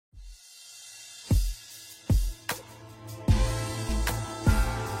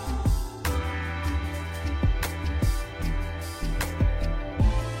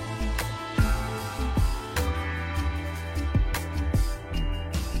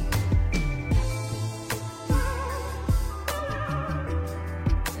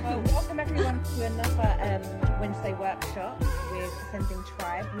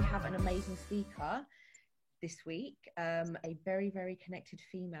an amazing speaker this week, a very, very connected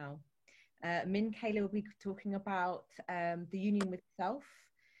female. Min Kayla will be talking about the union with self,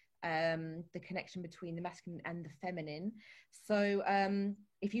 the connection between the masculine and the feminine. So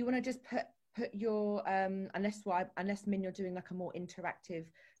if you want to just put your, unless Min, you're doing like a more interactive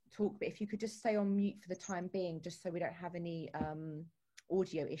talk, but if you could just stay on mute for the time being, just so we don't have any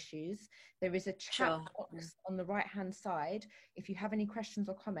audio issues. There is a chat box on the right hand side. If you have any questions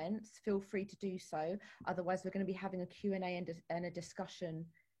or comments, feel free to do so. Otherwise, we're going to be having a Q&A and a discussion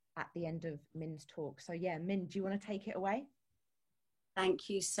at the end of Min's talk. So yeah, Min, do you want to take it away? Thank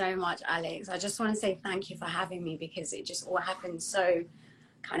you so much, Alex. I just want to say thank you for having me, because it just all happened so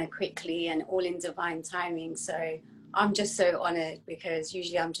kind of quickly and all in divine timing. So I'm just so honored, because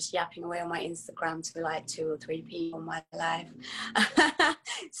usually I'm just yapping away on my Instagram to like 2 or 3 people in my life.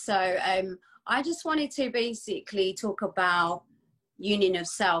 So I just wanted to basically talk about union of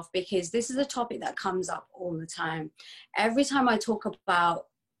self, because this is a topic that comes up all the time. Every time I talk about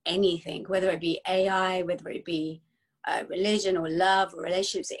anything, whether it be AI, whether it be religion or love or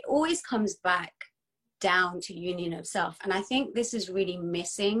relationships, it always comes back down to union of self. And I think this is really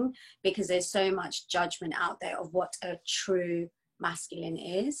missing, because there's so much judgment out there of what a true masculine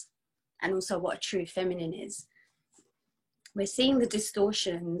is, and also what a true feminine is. We're seeing the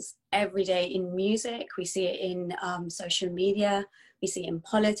distortions every day in music. We see it in social media. We see it in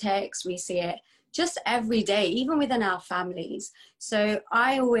politics. We see it just every day, even within our families. So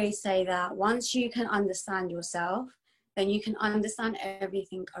I always say that once you can understand yourself, then you can understand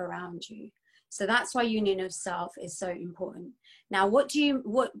everything around you. So that's why union of self is so important. Now, what do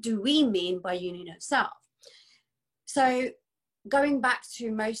we mean by union of self? So going back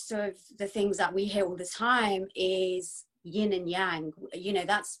to most of the things that we hear all the time is yin and yang. You know,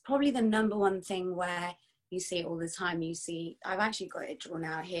 that's probably the number one thing where you see it all the time. You see, I've actually got it drawn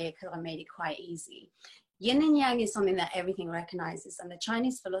out here because I made it quite easy. Yin and yang is something that everything recognizes, and the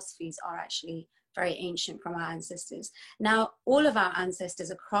Chinese philosophies are actually very ancient from our ancestors. Now, all of our ancestors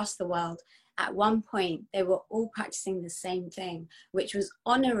across the world, at one point, they were all practicing the same thing, which was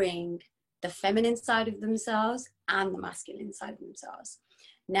honoring the feminine side of themselves and the masculine side of themselves.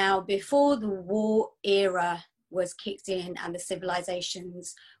 Now, before the war era was kicked in and the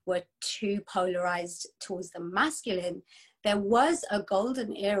civilizations were too polarized towards the masculine, there was a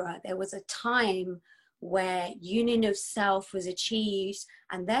golden era. There was a time where union of self was achieved,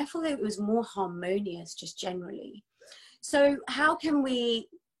 and therefore it was more harmonious just generally. So how can we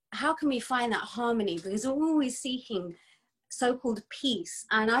find that harmony? Because we're always seeking so-called peace,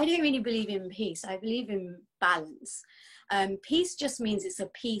 and I don't really believe in peace. I believe in balance. Peace just means it's a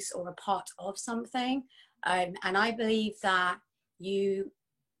piece or a part of something, and I believe that you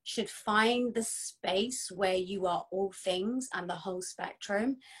should find the space where you are all things and the whole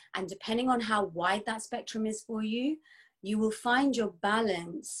spectrum, and depending on how wide that spectrum is for you, you will find your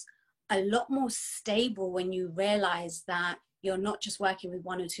balance a lot more stable when you realize that you're not just working with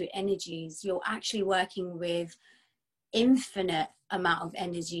 1 or 2 energies, you're actually working with infinite amount of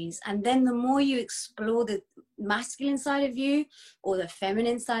energies. And then the more you explore the masculine side of you or the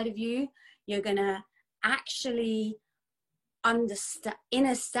feminine side of you, you're gonna actually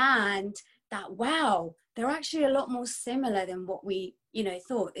understand that, wow, they're actually a lot more similar than what we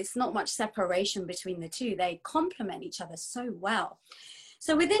thought. It's not much separation between the two. They complement each other so well.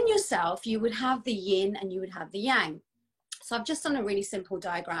 So within yourself, you would have the yin and you would have the yang. So I've just done a really simple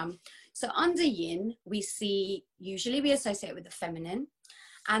diagram. So under yin, usually we associate with the feminine,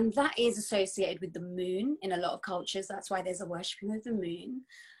 and that is associated with the moon in a lot of cultures. That's why there's a worshipping of the moon.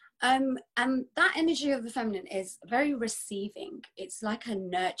 And that energy of the feminine is very receiving. It's like a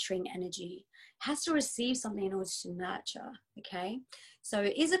nurturing energy. It has to receive something in order to nurture, okay? So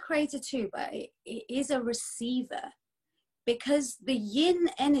it is a creator too, but it is a receiver, because the yin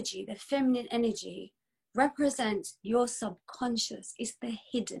energy, the feminine energy, represents your subconscious. It's the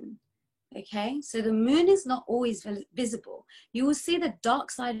hidden, okay? So the moon is not always visible. You will see the dark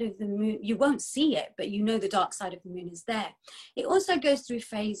side of the moon. You won't see it, but you know the dark side of the moon is there. It also goes through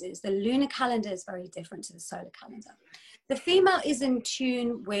phases. The lunar calendar is very different to the solar calendar. The female is in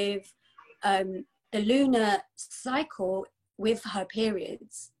tune with the lunar cycle with her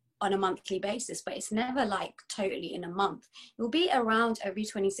periods on a monthly basis, but it's never like totally in a month. It will be around every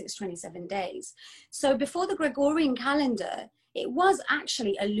 26, 27 days. So before the Gregorian calendar, it was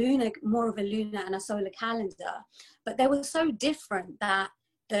actually more of a lunar and a solar calendar, but they were so different that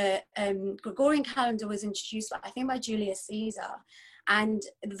the Gregorian calendar was introduced, I think, by Julius Caesar. And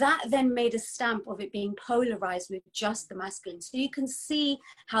that then made a stamp of it being polarized with just the masculine. So you can see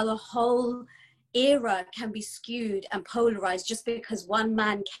how the whole era can be skewed and polarized just because one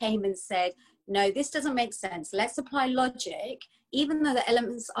man came and said, no, this doesn't make sense. Let's apply logic, even though the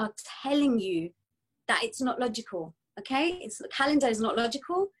elements are telling you that it's not logical. Okay, the calendar is not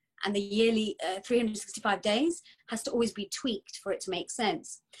logical, and the yearly 365 days has to always be tweaked for it to make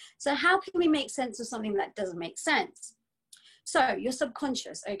sense. So how can we make sense of something that doesn't make sense? So your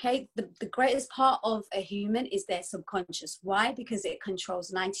subconscious, okay, the greatest part of a human is their subconscious. Why? Because it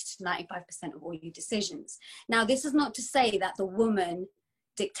controls 90 to 95% of all your decisions. Now, this is not to say that the woman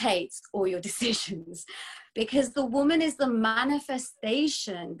dictates all your decisions, because the woman is the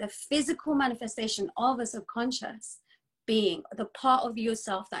manifestation, the physical manifestation of a subconscious being, the part of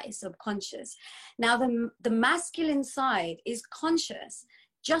yourself that is subconscious. Now, the masculine side is conscious,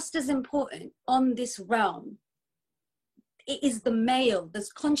 just as important on this realm. It is the male.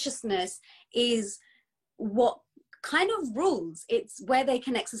 This consciousness is what kind of rules. It's where they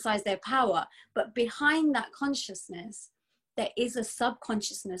can exercise their power. But behind that consciousness, there is a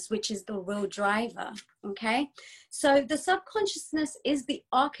subconsciousness, which is the real driver. Okay. So the subconsciousness is the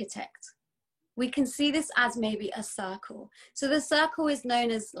architect. We can see this as maybe a circle. So the circle is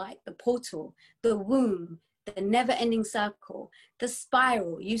known as like the portal, the womb, the never-ending circle, the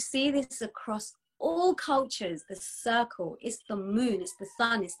spiral. You see this across all cultures. The circle, it's the moon, it's the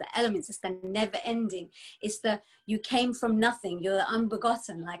sun, it's the elements, it's the never ending, it's the, you came from nothing, you're the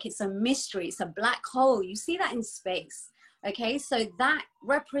unbegotten. Like, it's a mystery, it's a black hole. You see that in space. Okay, so that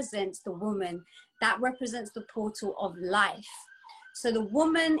represents the woman, that represents the portal of life. So the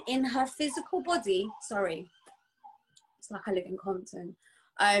woman in her physical body, sorry, it's like I live in Compton,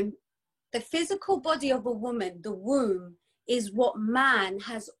 the physical body of a woman, the womb, is what man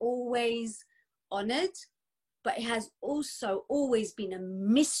has always honored, but it has also always been a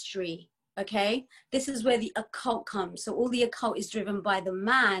mystery. Okay, this is where the occult comes. So all the occult is driven by the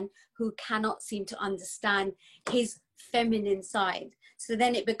man who cannot seem to understand his feminine side. So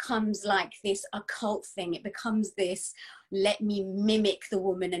then it becomes like this occult thing. It becomes this, let me mimic the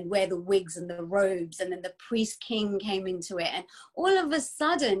woman and wear the wigs and the robes. And then the priest king came into it, and all of a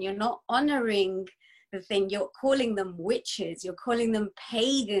sudden you're not honoring the thing. You're calling them witches, you're calling them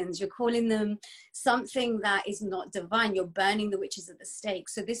pagans, you're calling them something that is not divine. You're burning the witches at the stake.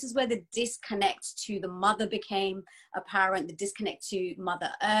 So this is where the disconnect to the mother became apparent, the disconnect to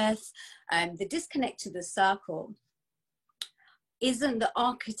Mother Earth, the disconnect to the circle. Isn't the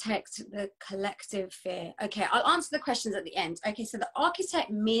architect the collective fear? Okay, I'll answer the questions at the end. Okay, so the architect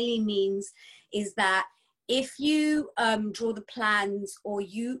merely means is that if you draw the plans, or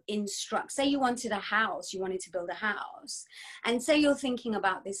you instruct, say you wanted a house, you wanted to build a house, and say you're thinking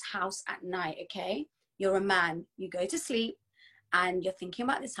about this house at night, okay? You're a man, you go to sleep and you're thinking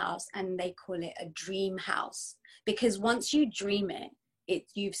about this house, and they call it a dream house, because once you dream it,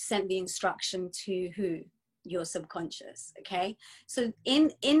 you've sent the instruction to who? Your subconscious. Okay, so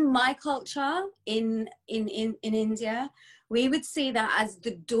in my culture, in India, we would see that as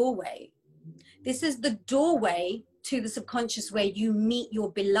the doorway. This is the doorway to the subconscious, where you meet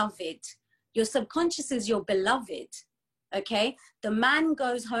your beloved. Your subconscious is your beloved. Okay, the man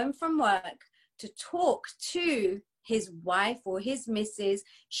goes home from work to talk to his wife or his missus.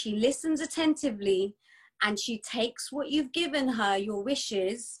 She listens attentively, and she takes what you've given her, your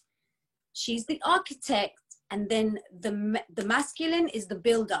wishes. She's the architect. And then the masculine is the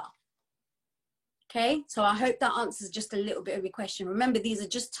builder. Okay, so I hope that answers just a little bit of your question. Remember, these are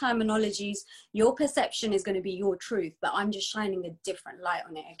just terminologies. Your perception is going to be your truth, but I'm just shining a different light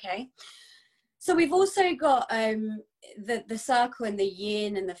on it, okay? So we've also got the circle, and the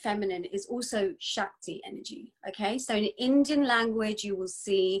yin and the feminine is also Shakti energy, okay? So in Indian language, you will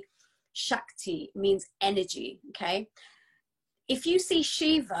see Shakti means energy, okay? If you see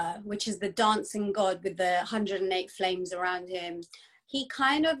Shiva, which is the dancing god with the 108 flames around him, he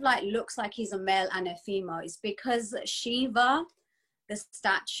kind of like looks like he's a male and a female. It's because Shiva, the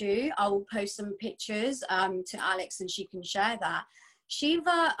statue, I will post some pictures to Alex and she can share that.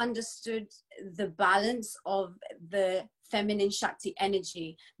 Shiva understood the balance of the feminine Shakti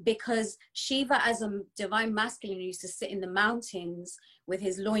energy, because Shiva as a divine masculine used to sit in the mountains with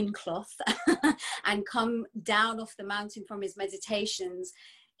his loincloth and come down off the mountain from his meditations.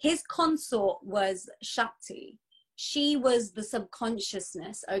 His consort was Shakti. She was the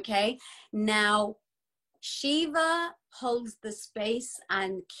subconsciousness, okay? Now, Shiva holds the space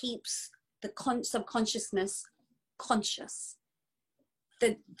and keeps the subconsciousness conscious.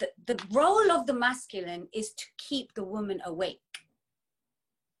 The role of the masculine is to keep the woman awake.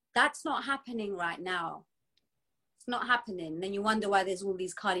 That's not happening right now. It's not happening. Then you wonder why there's all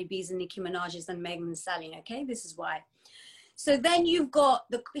these Cardi B's and Nicki Minaj's and Megan Thee Stallion, okay? This is why. So then you've got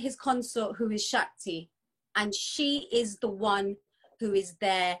his consort, who is Shakti, and she is the one who is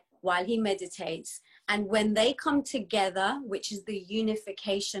there while he meditates. And when they come together, which is the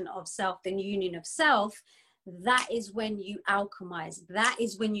unification of self, the union of self, that is when you alchemize. That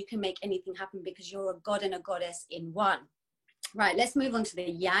is when you can make anything happen, because you're a god and a goddess in one. Right, let's move on to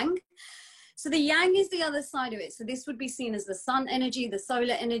the yang. So the yang is the other side of it. So this would be seen as the sun energy, the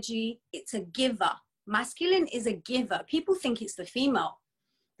solar energy. It's a giver. Masculine is a giver. People think it's the female.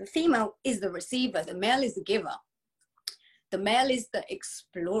 The female is the receiver. The male is the giver. The male is the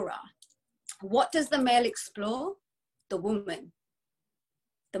explorer. What does the male explore? The woman.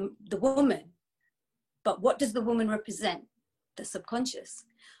 The woman. But what does the woman represent? The subconscious.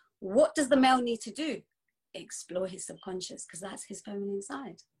 What does the male need to do? Explore his subconscious, because that's his feminine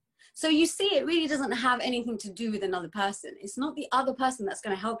side. So you see, it really doesn't have anything to do with another person. It's not the other person that's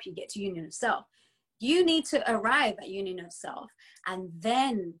going to help you get to union of self. You need to arrive at union of self, and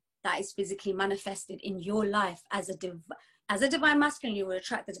then that is physically manifested in your life as a divine masculine. You will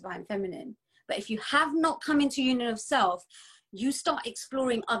attract the divine feminine. But if you have not come into union of self, you start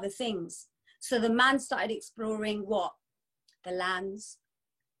exploring other things. So the man started exploring what? The lands.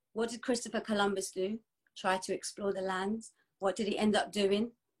 What did Christopher Columbus do? Try to explore the lands. What did he end up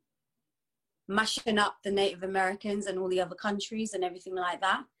doing? Mashing up the Native Americans and all the other countries and everything like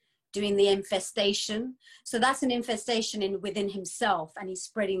that. Doing the infestation. So that's an infestation within himself, and he's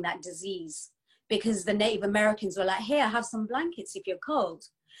spreading that disease, because the Native Americans were like, here, have some blankets if you're cold.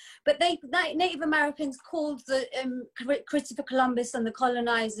 But Native Americans called the Christopher Columbus and the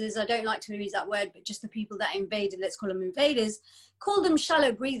colonizers, I don't like to use that word, but just the people that invaded, let's call them invaders, called them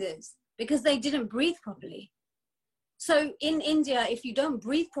shallow breathers, because they didn't breathe properly. So in India, if you don't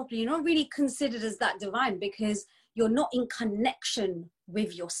breathe properly, you're not really considered as that divine, because you're not in connection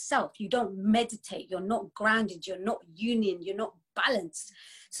with yourself. You don't meditate. You're not grounded. You're not union. You're not balanced.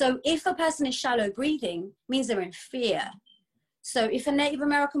 So if a person is shallow breathing, it means they're in fear. So if a Native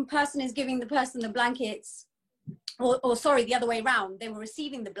American person is giving the person the blankets, or sorry, the other way around, they were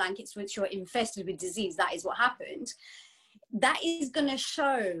receiving the blankets which were infested with disease, that is what happened. That is going to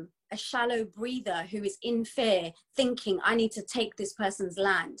show a shallow breather who is in fear, thinking, I need to take this person's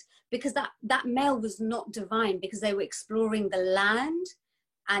land, because that male was not divine, because they were exploring the land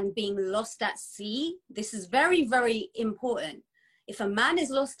and being lost at sea. This is very, very important. If a man is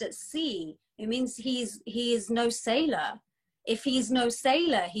lost at sea, it means he is no sailor. If he's no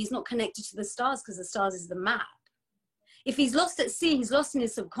sailor, he's not connected to the stars, because the stars is the map. If he's lost at sea, he's lost in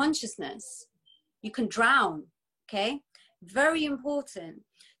his subconsciousness. You can drown, okay? Very important.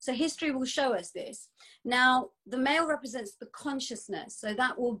 So history will show us this. Now, the male represents the consciousness. So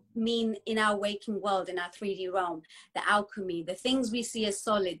that will mean in our waking world, in our 3D realm, the alchemy, the things we see as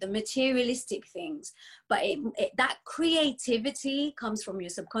solid, the materialistic things. But that creativity comes from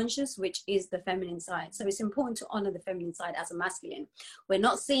your subconscious, which is the feminine side. So it's important to honor the feminine side as a masculine. We're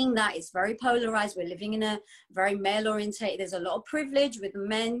not seeing that. It's very polarized. We're living in a very male oriented. There's a lot of privilege with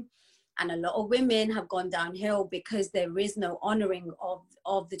men. And a lot of women have gone downhill because there is no honoring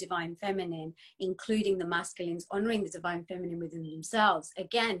of the divine feminine, including the masculines honoring the divine feminine within themselves.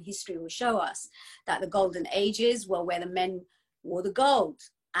 Again, history will show us that the golden ages were where the men wore the gold,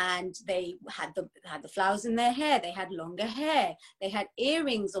 and they had the flowers in their hair. They had longer hair. They had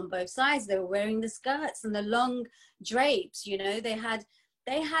earrings on both sides. They were wearing the skirts and the long drapes. You know, they had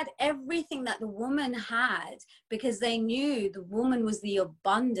everything that the woman had, because they knew the woman was the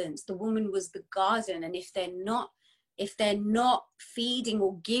abundance, the woman was the garden. And if they're not feeding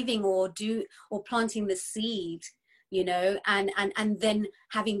or giving or planting the seed, you know, and then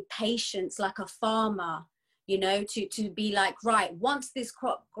having patience like a farmer, you know, to be like, right, once this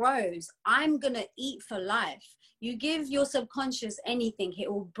crop grows, I'm gonna eat for life. You give your subconscious anything, it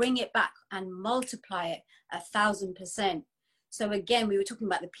will bring it back and multiply it 1,000%. So again, we were talking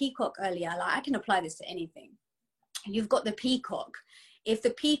about the peacock earlier. Like, I can apply this to anything. You've got the peacock. If the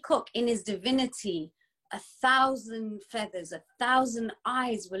peacock in his divinity, 1,000 feathers, 1,000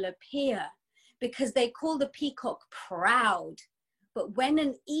 eyes will appear, because they call the peacock proud. But when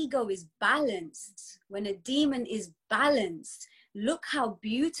an ego is balanced, when a demon is balanced, look how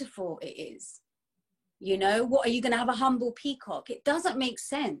beautiful it is. You know, what, are you going to have a humble peacock? It doesn't make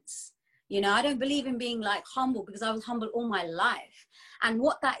sense. You know, I don't believe in being like humble, because I was humble all my life. And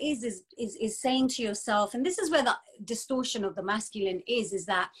what that is saying to yourself, and this is where the distortion of the masculine is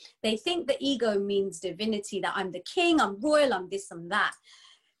that they think the ego means divinity, that I'm the king, I'm royal, I'm this, I'm that.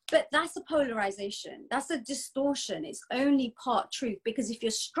 But that's a polarization. That's a distortion. It's only part truth, because if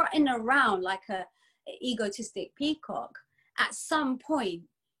you're strutting around like a egotistic peacock, at some point,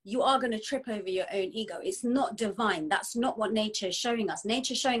 you are going to trip over your own ego. It's not divine. That's not what nature is showing us.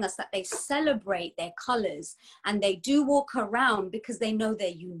 Nature is showing us that they celebrate their colors and they do walk around because they know they're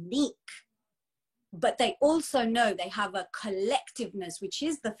unique. But they also know they have a collectiveness, which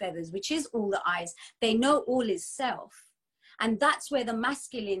is the feathers, which is all the eyes. They know all is self. And that's where the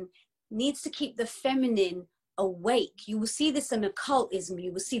masculine needs to keep the feminine awake. You will see this in occultism.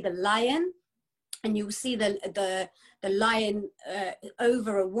 You will see the lion, and you will see the lion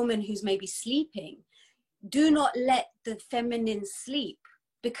over a woman who's maybe sleeping. Do not let the feminine sleep,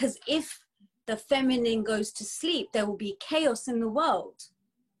 because if the feminine goes to sleep, there will be chaos in the world,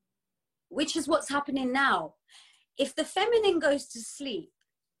 which is what's happening now. If the feminine goes to sleep,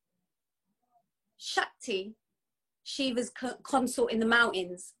 Shakti, Shiva's consort in the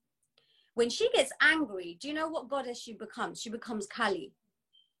mountains, when she gets angry, do you know what goddess she becomes? She becomes Kali.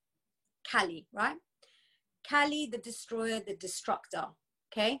 Kali, right? Kali, the destroyer, the destructor,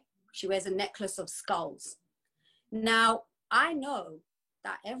 okay? She wears a necklace of skulls. Now, I know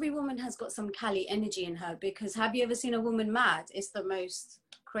that every woman has got some Kali energy in her, because have you ever seen a woman mad? It's the most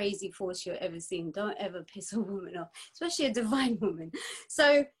crazy force you've ever seen. Don't ever piss a woman off, especially a divine woman.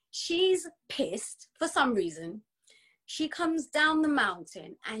 So she's pissed for some reason. She comes down the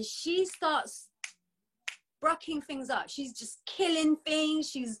mountain and she starts brucking things up. She's just killing things.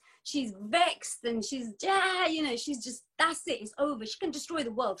 She's vexed, and she's, yeah, you know, she's just, that's it, it's over. She can destroy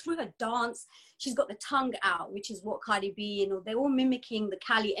the world through her dance. She's got the tongue out, which is what Cardi B and all, they're all mimicking the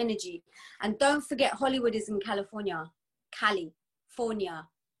Cali energy. And don't forget, Hollywood is in California. Cali,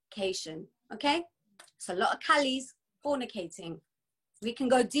 fornication, okay? So a lot of Calis fornicating. We can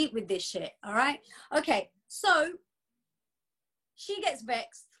go deep with this shit, all right? Okay, so she gets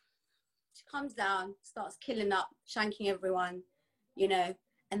vexed. She comes down, starts killing up, shanking everyone, you know.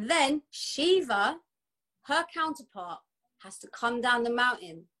 And then Shiva, her counterpart, has to come down the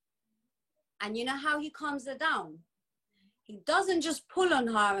mountain. And you know how he calms her down? He doesn't just pull on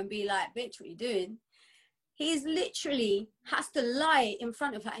her and be like, bitch, what you doing? He's literally has to lie in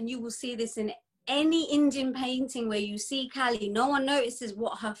front of her. And you will see this in any Indian painting where you see Kali. No one notices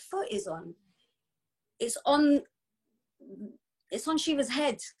what her foot is on. It's on Shiva's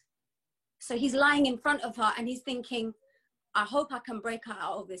head. So he's lying in front of her and he's thinking, I hope I can break her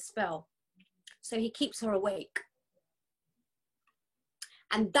out of this spell. So he keeps her awake.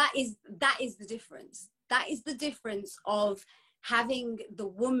 And that is the difference. That is the difference of having the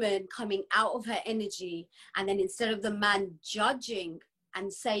woman coming out of her energy, and then instead of the man judging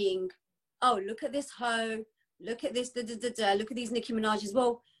and saying, oh, look at this hoe, look at this, look at these Nicki Minaj's.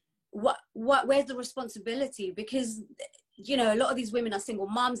 Well, where's the responsibility? Because, you know, a lot of these women are single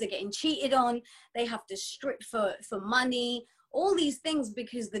moms, they're getting cheated on, they have to strip for money, all these things,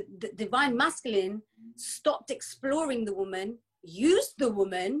 because the divine masculine stopped exploring the woman, used the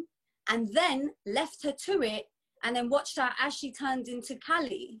woman, and then left her to it, and then watched her as she turned into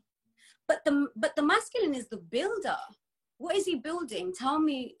Kali. But the masculine is the builder. What is he building? Tell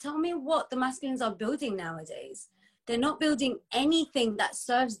me what the masculines are building nowadays. They're not building anything that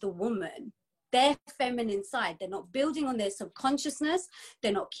serves the woman, their feminine side. They're not building on their subconsciousness.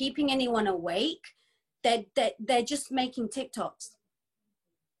 They're not keeping anyone awake. They're just making TikToks.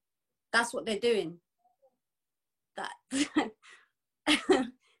 That's what they're doing.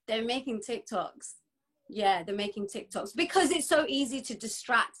 They're making TikToks. Yeah, they're making TikToks because it's so easy to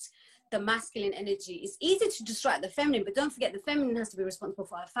distract the masculine energy. It's easy to distract the feminine, but don't forget the feminine has to be responsible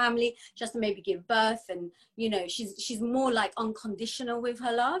for her family. She has to maybe give birth, and you know, she's more like unconditional with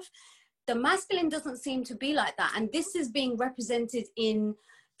her love. The masculine doesn't seem to be like that, and this is being represented in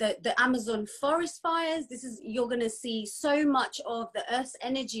the Amazon forest fires. You're going to see so much of the earth's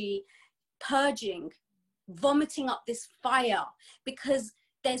energy purging, vomiting up this fire, because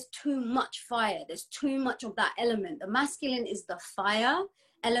there's too much fire. There's too much of that element. The masculine is the fire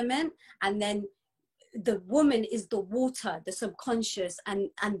element, and then the woman is the water, the subconscious, and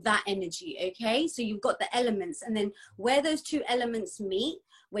that energy. Okay, so you've got the elements, and then where those two elements meet,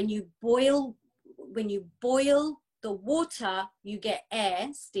 when you boil the water, you get air,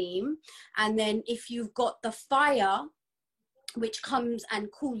 steam, and then if you've got the fire, which comes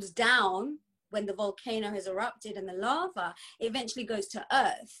and cools down when the volcano has erupted, and the lava, it eventually goes to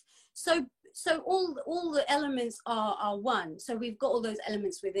earth. So all the elements are one. So we've got all those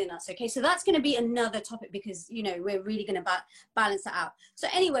elements within us. Okay, so that's going to be another topic, because you know we're really going to balance that out. So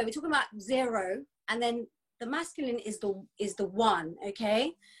anyway, we're talking about zero, and then the masculine is the one,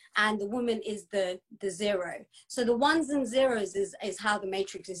 okay, and the woman is the zero. So the ones and zeros is how the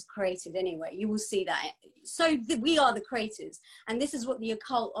matrix is created. Anyway, you will see that. So we are the creators, and this is what the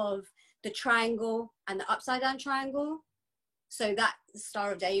occult of the triangle and the upside down triangle. So that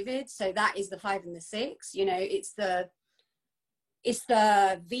Star of David, so that is the 5 and the 6. You know, it's the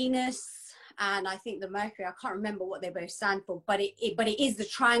Venus and I think the Mercury. I can't remember what they both stand for, but it is the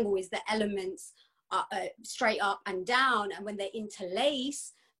triangle, is the elements straight up and down, and when they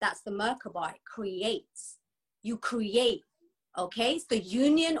interlace, that's the Merkabah. Creates. You create. Okay, it's the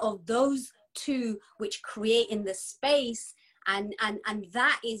union of those two which create in the space. And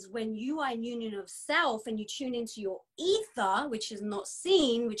that is when you are in union of self and you tune into your ether, which is not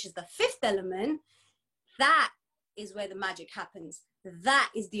seen, which is the 5th element. That is where the magic happens.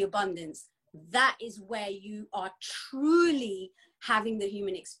 That is the abundance. That is where you are truly having the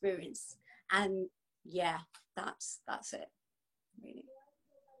human experience. And yeah, that's it, really.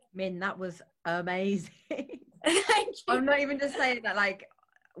 Min, that was amazing. Thank you. I'm not even just saying that, like,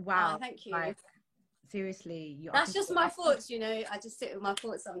 wow. Thank you. Like, seriously, that's just my thoughts, you know. I just sit with my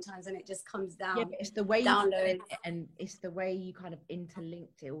thoughts sometimes and it just comes down. Yeah, but it's the way you download it, and it's the way you kind of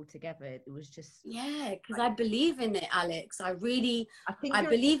interlinked it all together. It was just, yeah, because I believe in it, Alex. I believe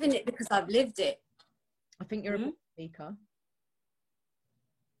in it because I've lived it. I think you're a speaker.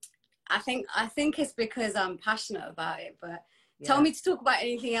 I think it's because I'm passionate about it, but tell me to talk about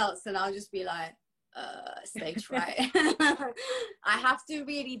anything else and I'll just be like, stage fright. I have to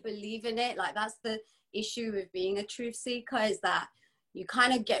really believe in it. Like, that's the issue with being a truth seeker, is that you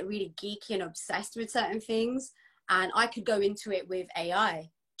kind of get really geeky and obsessed with certain things. And I could go into it with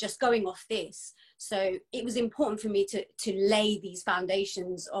AI, just going off this. So it was important for me to lay these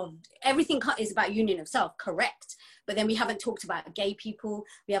foundations of everything is about union of self, correct? But then we haven't talked about gay people.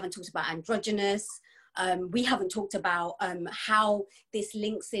 We haven't talked about androgynous. We haven't talked about how this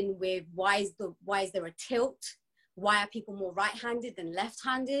links in with why is there a tilt? Why are people more right-handed than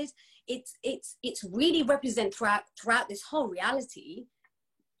left-handed? It's really represent throughout this whole reality.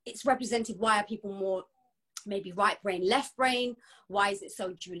 It's represented why are people more maybe right brain, left brain? Why is it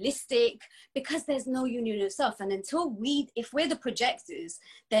so dualistic? Because there's no union of self. And if we're the projectors,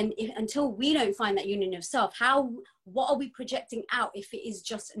 then until we don't find that union of self, what are we projecting out if it is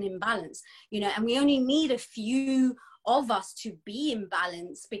just an imbalance? You know, and we only need a few of us to be in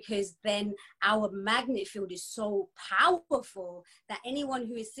balance, because then our magnet field is so powerful that anyone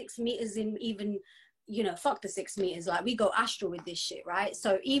who is 6 meters in, even, you know, fuck the 6 meters, like, we go astral with this shit, right?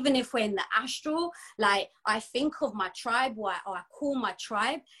 So even if we're in the astral, like, I think of my tribe, or I call my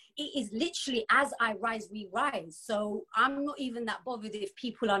tribe, it is literally as I rise, we rise. So I'm not even that bothered if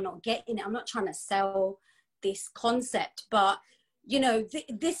people are not getting it. I'm not trying to sell this concept, but you know,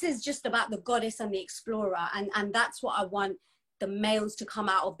 this is just about the goddess and the explorer, and that's what I want the males to come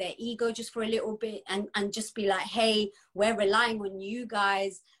out of their ego just for a little bit and just be like, hey, we're relying on you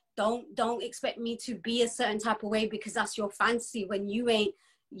guys. Don't expect me to be a certain type of way because that's your fantasy, when you ain't,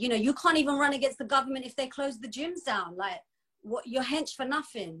 you know, you can't even run against the government if they close the gyms down. Like, what, you're hench for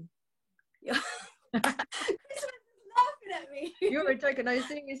nothing. At me. You're a joker. No,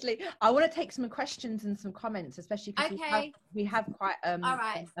 seriously. I want to take some questions and some comments, especially because we have quite all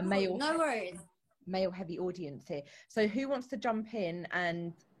right, a male, no worries, male heavy audience here. So who wants to jump in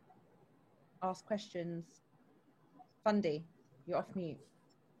and ask questions? Fundy, you're off mute.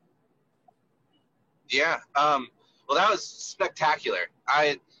 Yeah. Well, that was spectacular.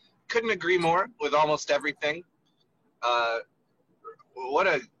 I couldn't agree more with almost everything. What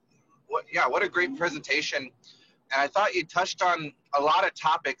a great presentation. And I thought you touched on a lot of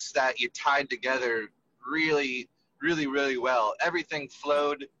topics that you tied together really, really, really well. Everything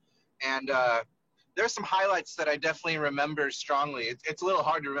flowed. And there's some highlights that I definitely remember strongly. It's a little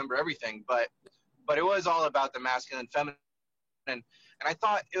hard to remember everything, but it was all about the masculine and feminine. And I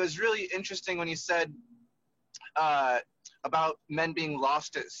thought it was really interesting when you said about men being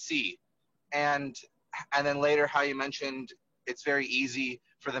lost at sea. And then later how you mentioned it's very easy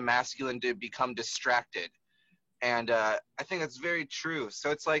for the masculine to become distracted. And I think that's very true. So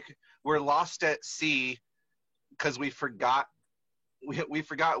it's like we're lost at sea because we forgot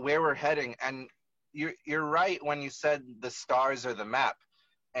where we're heading. And you're right when you said the stars are the map.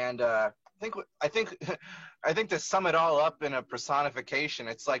 And I think to sum it all up in a personification,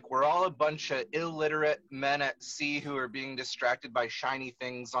 it's like we're all a bunch of illiterate men at sea who are being distracted by shiny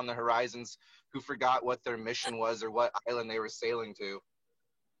things on the horizons, who forgot what their mission was or what island they were sailing to.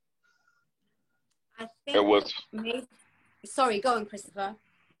 I think sorry, go on, Christopher.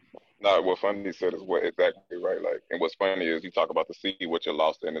 No, what Fundy said is exactly right. Like, and what's funny is you talk about the sea, what you're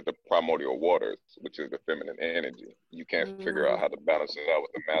lost in is the primordial waters, which is the feminine energy. You can't figure out how to balance it out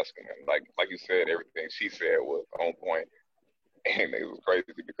with the masculine. Like you said, everything she said was on point, and it was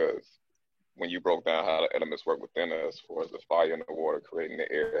crazy because when you broke down how the elements work within us, for the fire and the water creating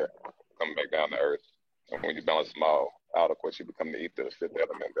the air, coming back down to earth, and when you balance them out, out. Of course, you become the ether, the fifth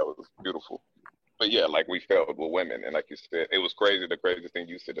element. That was beautiful. But yeah, like we felt with women, and like you said, it was crazy. The craziest thing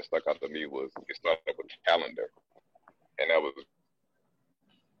you said that stuck out to me was it started with calendar, and that was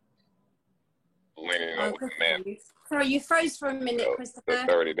leaning on with the man. Sorry, you froze for a minute, Christopher.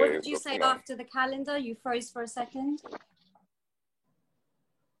 The 30 days. What did you say after the calendar? You froze for a second.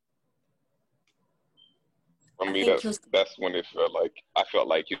 For me, that's when it felt like I felt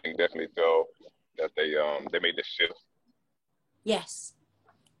like you can definitely tell that they made the shift. Yes.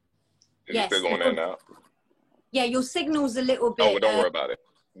 Is it still going there now? Yeah, your signal's a little bit. Oh, don't worry about it.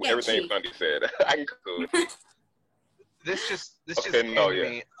 Everything Fundy said, I can cool. This just okay, came no, to yeah.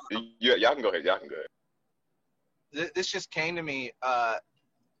 me. Y'all can go ahead. Y'all can go ahead. This just came to me.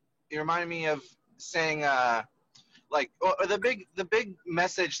 It reminded me of saying, like, or the big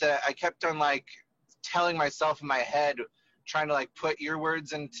message that I kept on like telling myself in my head, trying to like put your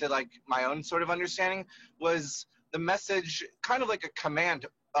words into like my own sort of understanding, was the message kind of like a command.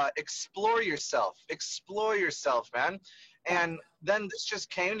 Explore yourself, man. And then this just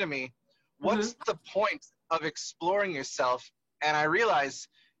came to me. What's the point of exploring yourself? And I realized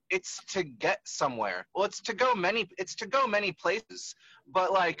it's to get somewhere. Well, it's to go many places.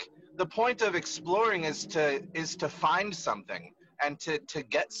 But like the point of exploring is to find something and to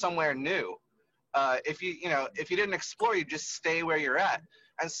get somewhere new. If you didn't explore, you just stay where you're at.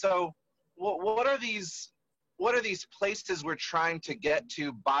 And so what are these places we're trying to get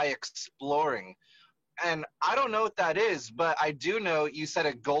to by exploring? And I don't know what that is, but I do know you said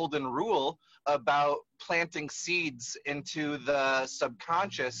a golden rule about planting seeds into the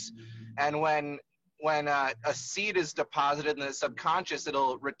subconscious. And when a seed is deposited in the subconscious,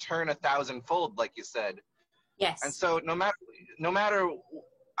 it'll return 1,000-fold, like you said. Yes. And so no matter,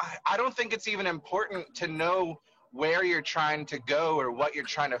 I don't think it's even important to know where you're trying to go or what you're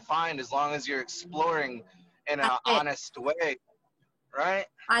trying to find, as long as you're exploring in an honest way, right?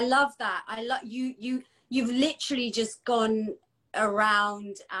 I love that. I love you've literally just gone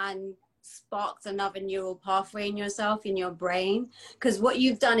around and sparked another neural pathway in yourself, in your brain, because what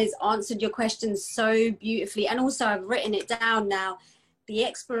you've done is answered your questions so beautifully. And also I've written it down now. The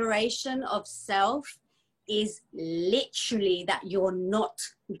exploration of self is literally that you're not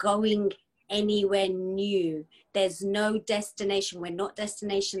going anywhere new. There's no destination. We're not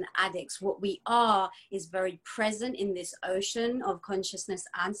destination addicts. What we are is very present in this ocean of consciousness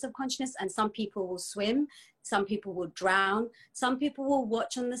and subconsciousness. And some people will swim, some people will drown, some people will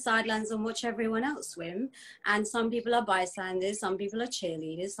watch on the sidelines and watch everyone else swim, and some people are bystanders, some people are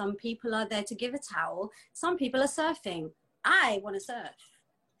cheerleaders, some people are there to give a towel, some people are surfing. I want to surf,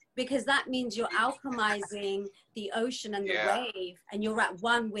 because that means you're alchemizing the ocean and the wave, and you're at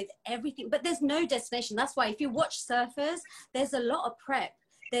one with everything. But there's no destination. That's why if you watch surfers, there's a lot of prep.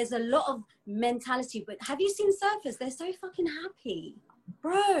 There's a lot of mentality. But have you seen surfers? They're so fucking happy.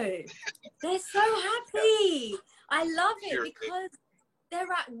 Bro, they're so happy. I love it because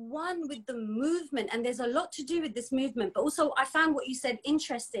they're at one with the movement. And there's a lot to do with this movement. But also I found what you said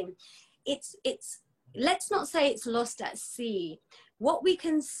interesting. It's let's not say it's lost at sea. What we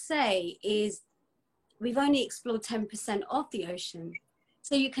can say is we've only explored 10% of the ocean.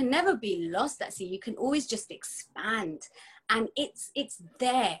 So you can never be lost at sea. You can always just expand. And it's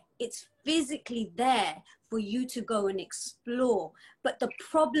there. It's physically there for you to go and explore. But the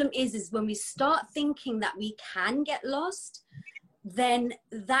problem is when we start thinking that we can get lost, then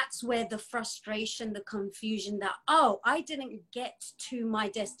that's where the frustration, the confusion that, oh, I didn't get to my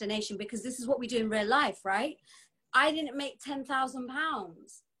destination, because this is what we do in real life, right? I didn't make £10,000.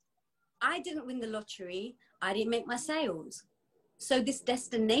 I didn't win the lottery. I didn't make my sales. So this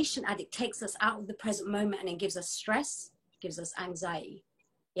destination addict takes us out of the present moment, and it gives us stress, gives us anxiety.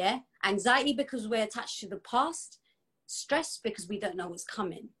 Yeah? Anxiety because we're attached to the past. Stress because we don't know what's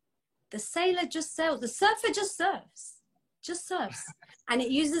coming. The sailor just sails. The surfer just surfs. Just surfs. And it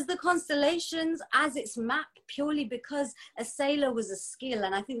uses the constellations as its map, purely because a sailor was a skill.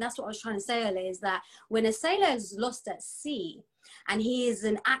 And I think that's what I was trying to say earlier, is that when a sailor is lost at sea and he is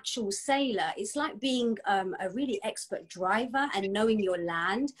an actual sailor, it's like being a really expert driver and knowing your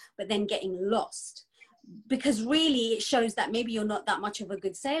land, but then getting lost. Because really it shows that maybe you're not that much of a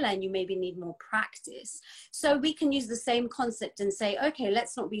good sailor and you maybe need more practice. So we can use the same concept and say, okay,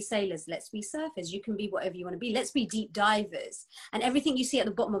 let's not be sailors, let's be surfers. You can be whatever you want to be. Let's be deep divers. And everything you see at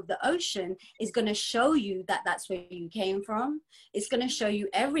the bottom of the ocean is going to show you that that's where you came from. It's going to show you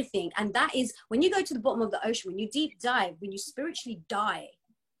everything. And that is when you go to the bottom of the ocean, when you deep dive, when you spiritually die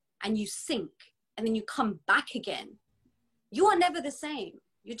and you sink and then you come back again, you are never the same.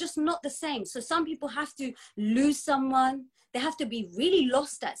 You're just not the same. So some people have to lose someone. They have to be really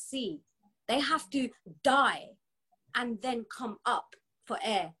lost at sea. They have to die. and then come up for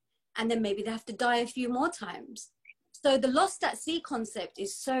air. And then maybe they have to die a few more times. So the lost at sea concept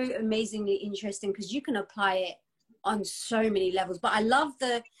is so amazingly interesting because you can apply it on so many levels. But I love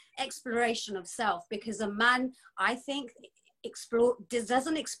the exploration of self, because a man, I think,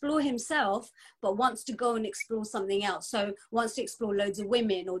 doesn't explore himself, but wants to go and explore something else. So wants to explore loads of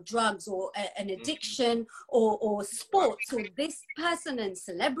women or drugs or an addiction or sports or this person and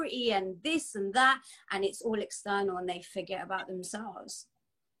celebrity and this and that, and it's all external and they forget about themselves.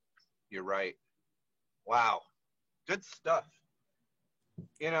 You're right. Wow. Good stuff.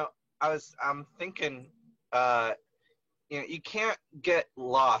 You know, I'm thinking, you know, you can't get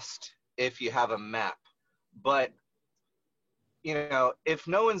lost if you have a map, but you know, if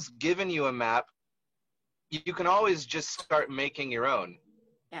no one's given you a map, you can always just start making your own.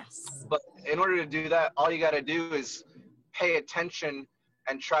 Yes. But in order to do that, all you got to do is pay attention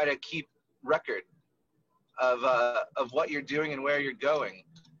and try to keep record of what you're doing and where you're going.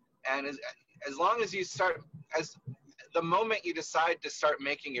 And as long as you start, as the moment you decide to start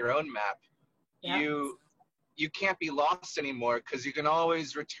making your own map, Yeah. you can't be lost anymore, because you can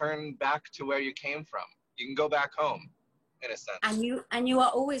always return back to where you came from. You can go back home, in a sense. And you are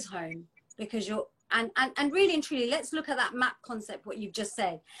always home, because you're and really and truly, let's look at that map concept, what you've just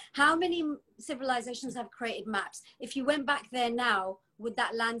said. How many civilizations have created maps? If you went back there now, would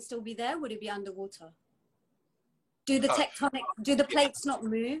that land still be there? Would it be underwater? Do the plates not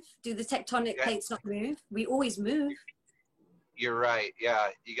move? Do the tectonic plates not move? We always move. You're right. Yeah,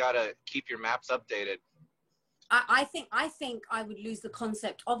 you gotta keep your maps updated. I think I would lose the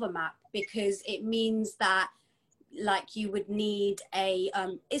concept of a map, because it means that, like, you would need a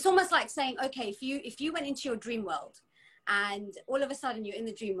it's almost like saying, okay, if you went into your dream world and all of a sudden you're in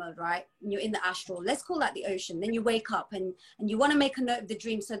the dream world, right, and you're in the astral, let's call that the ocean, then you wake up and you want to make a note of the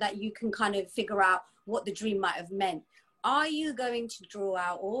dream so that you can kind of figure out what the dream might have meant. Are you going to draw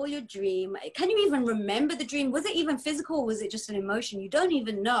out all your dream? Can you even remember the dream? Was it even physical, or was it just an emotion? You don't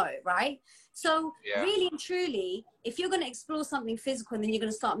even know, right? So really and truly, if you're going to explore something physical and then you're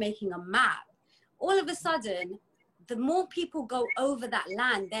going to start making a map, all of a sudden, the more people go over that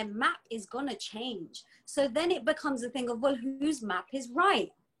land, their map is going to change. So then it becomes a thing of, well, whose map is right?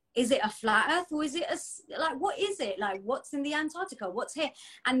 Is it a flat earth, or is it like, what is it? Like, what's in the Antarctica? What's here?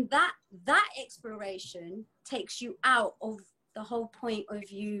 And that exploration takes you out of the whole point of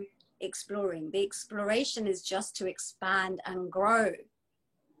you exploring. The exploration is just to expand and grow.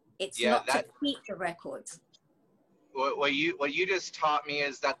 It's not to keep the records. What you just taught me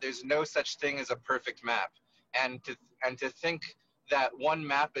is that there's no such thing as a perfect map. And to think that one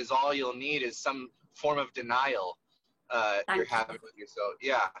map is all you'll need is some form of denial you're having with yourself.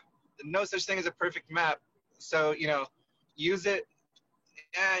 Yeah, no such thing as a perfect map. So, you know, use it.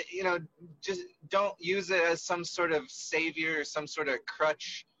 You know, just don't use it as some sort of savior or some sort of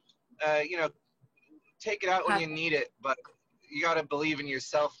crutch. You know, take it out when you need it, but you got to believe in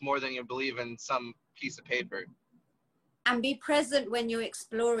yourself more than you believe in some piece of paper. And be present when you're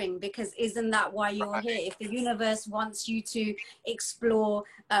exploring, because isn't that why you're here? If the universe wants you to explore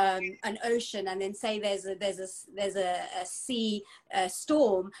an ocean, and then say there's a sea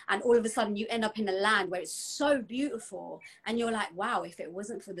storm, and all of a sudden you end up in a land where it's so beautiful, and you're like, wow, if it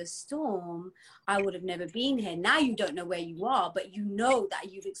wasn't for the storm, I would have never been here. Now you don't know where you are, but you know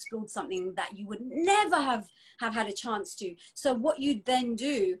that you've explored something that you would never have had a chance to. So what you then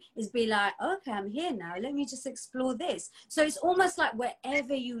do is be like, okay, I'm here now, let me just explore this. So it's almost like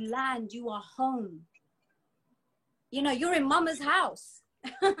wherever you land, you are home. You know, you're in mama's house.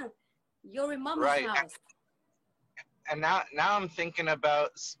 You're in mama's house. And now I'm thinking about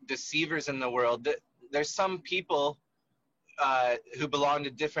deceivers in the world. There's some people who belong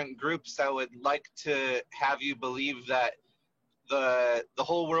to different groups that would like to have you believe that the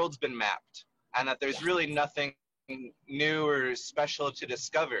whole world's been mapped, and that there's really nothing new or special to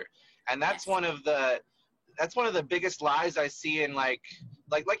discover. And that's one of the biggest lies I see in like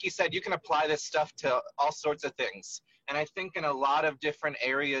you said, you can apply this stuff to all sorts of things. And I think in a lot of different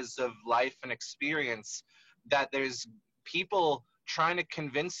areas of life and experience that there's people trying to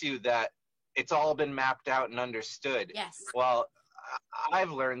convince you that it's all been mapped out and understood. Yes. Well,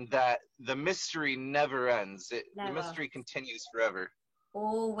 I've learned that the mystery never ends. The mystery continues forever.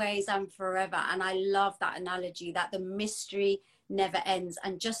 Always and forever. And I love that analogy, that the mystery never ends.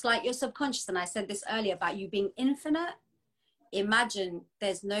 And just like your subconscious, and I said this earlier about you being infinite, imagine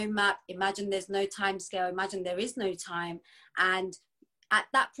there's no map, imagine there's no time scale, imagine there is no time, and at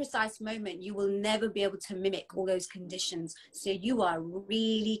that precise moment you will never be able to mimic all those conditions. So you are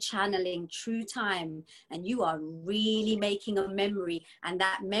really channeling true time, and you are really making a memory, and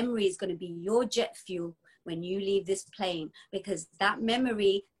that memory is going to be your jet fuel when you leave this plane, because that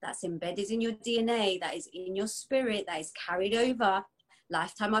memory that's embedded in your DNA, that is in your spirit, that is carried over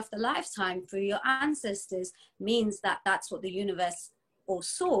lifetime after lifetime through your ancestors, means that that's what the universe or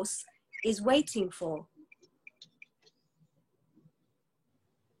source is waiting for.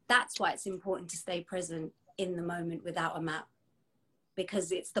 That's why it's important to stay present in the moment without a map,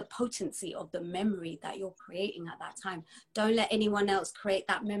 because it's the potency of the memory that you're creating at that time. Don't let anyone else create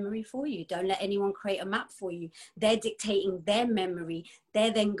that memory for you. Don't let anyone create a map for you. They're dictating their memory.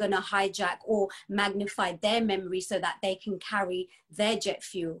 They're then going to hijack or magnify their memory so that they can carry their jet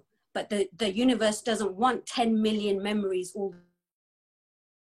fuel. But the universe doesn't want 10 million memories all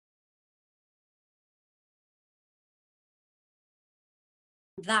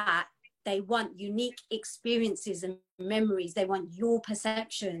that. They want unique experiences and memories. They want your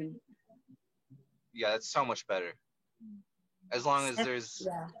perception. Yeah, it's so much better. As long as there's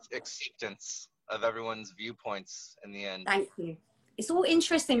acceptance of everyone's viewpoints in the end. Thank you. It's all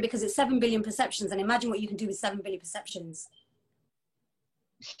interesting because it's 7 billion perceptions, and imagine what you can do with 7 billion perceptions.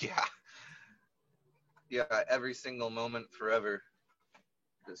 Yeah. Yeah, every single moment forever.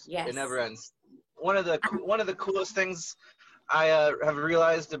 Yes. It never ends. One of the coolest things I have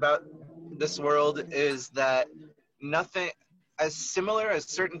realized about this world is that nothing, as similar as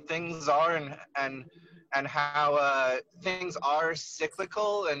certain things are, and how things are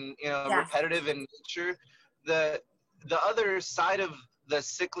cyclical and repetitive in nature, the other side of the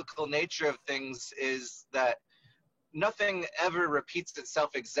cyclical nature of things is that nothing ever repeats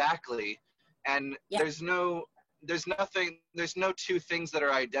itself exactly, and there's no two things that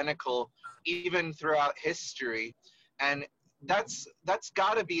are identical even throughout history, and that's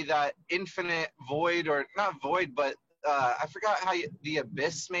got to be that infinite void, or not void, but I forgot how the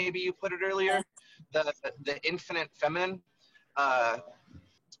abyss, maybe you put it earlier, the infinite feminine,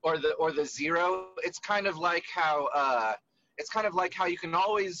 or the zero. It's kind of like how you can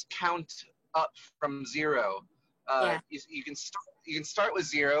always count up from zero. You can start with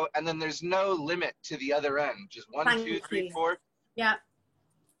zero, and then there's no limit to the other end. Just 1, 2, 3, 4. Yeah.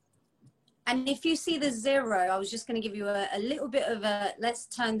 And if you see the zero, I was just going to give you a little bit of let's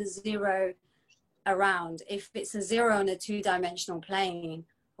turn the zero around. If it's a zero on a 2-dimensional plane,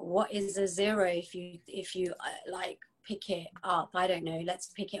 what is a zero if you like pick it up? I don't know. Let's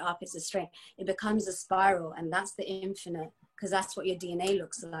pick it up. It's a string. It becomes a spiral, and that's the infinite, because that's what your DNA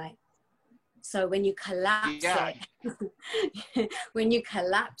looks like. So when you collapse it, when you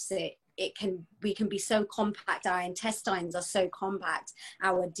collapse it, we can be so compact. Our intestines are so compact.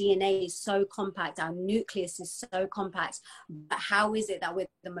 Our DNA is so compact. Our nucleus is so compact. But how is it that we're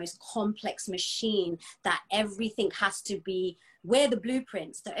the most complex machine, that everything has to be, we're the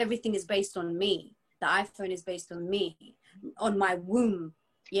blueprints, that everything is based on me. The iPhone is based on me, on my womb.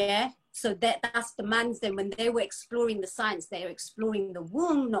 Yeah. So that's the man's, then when they were exploring the science, they were exploring the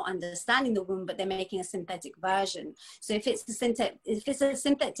womb, not understanding the womb, but they're making a synthetic version. So if it's a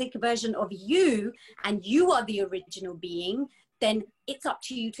synthetic version of you, and you are the original being, then it's up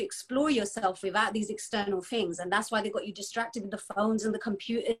to you to explore yourself without these external things. And that's why they got you distracted with the phones and the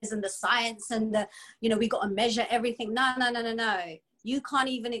computers and the science and the, we got to measure everything. No. You can't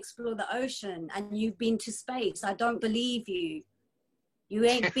even explore the ocean, and you've been to space. I don't believe you. You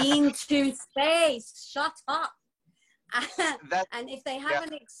ain't been to space. Shut up. And if they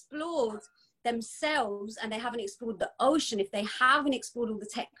haven't explored themselves, and they haven't explored the ocean, if they haven't explored all the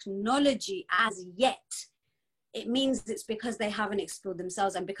technology as yet, it means it's because they haven't explored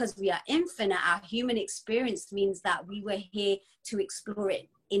themselves. And because we are infinite, our human experience means that we were here to explore it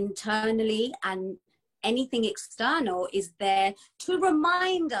internally, and anything external is there to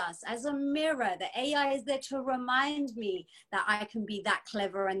remind us as a mirror. The AI is there to remind me that I can be that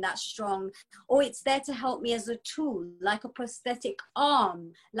clever and that strong, or it's there to help me as a tool, like a prosthetic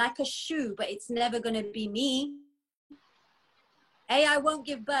arm, like a shoe, but it's never going to be me. AI won't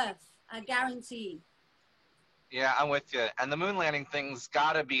give birth, I guarantee. Yeah, I'm with you. And the moon landing thing's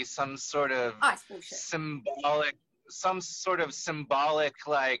got to be some sort of symbolic,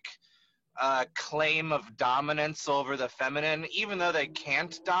 like, claim of dominance over the feminine, even though they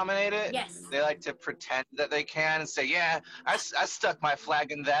can't dominate it. Yes. They like to pretend that they can and say, yeah, I stuck my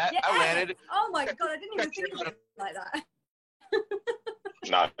flag in that. I landed. Oh my God, I didn't even think of it like that.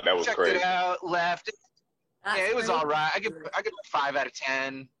 Nah, that was checked crazy. It out, left. That's it was crazy. all right. I give it 5 out of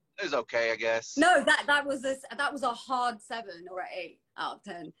 10. It was okay, I guess. No, that was a hard 7 or 8 out of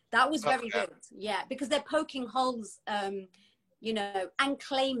 10. That was very good. Yeah, because they're poking holes, and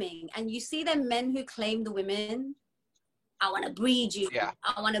claiming. And you see them men who claim the women. I want to breed you. Yeah.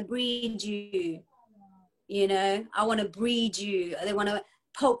 I want to breed you. I want to breed you. They want to.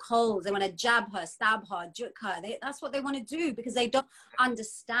 poke holes. They want to jab her, stab her, juke her. That's what they want to do, because they don't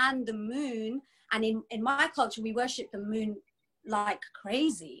understand the moon. And in my culture, we worship the moon like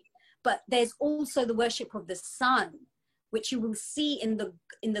crazy. But there's also the worship of the sun, which you will see in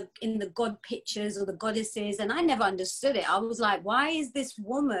the god pictures or the goddesses. And I never understood it. I was like, why is this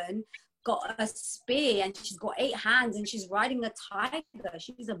woman got a spear and she's got 8 hands and she's riding a tiger?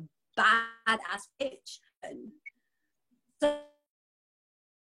 She's a badass bitch. So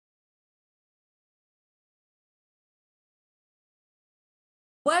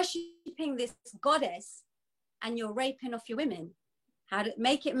worshipping this goddess and you're raping off your women. How to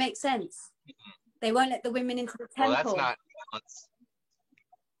make it make sense? They won't let the women into the temple. Well, that's not balance.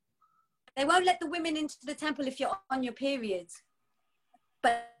 They won't let the women into the temple if you're on your periods.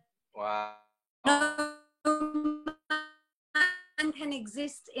 But Wow. no man can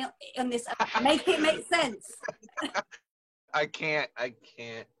exist in this. Make it make sense. I can't.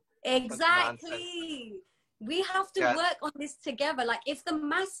 Exactly. We have to work on this together. Like, if the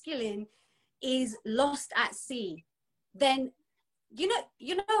masculine is lost at sea, then you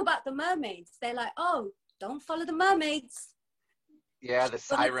know about the mermaids. They're like, oh, don't follow the mermaids. Yeah, the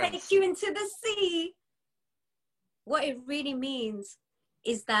sirens. Take you into the sea. What it really means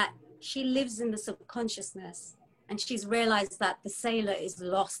is that she lives in the subconsciousness, and she's realized that the sailor is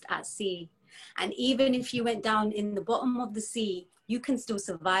lost at sea. And even if you went down in the bottom of the sea, you can still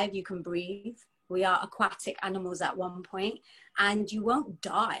survive, you can breathe. We are aquatic animals at one point, and you won't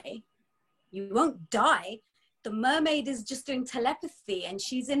die. You won't die. The mermaid is just doing telepathy, and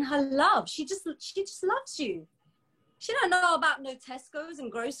she's in her love. She just loves you. She don't know about no Tesco's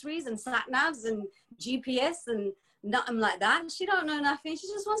and groceries and sat navs and GPS and nothing like that. She don't know nothing. She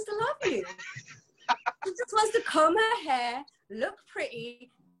just wants to love you. She just wants to comb her hair, look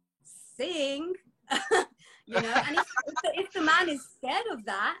pretty, sing, you know. And if the man is scared of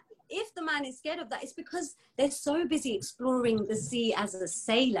that, it's because they're so busy exploring the sea as a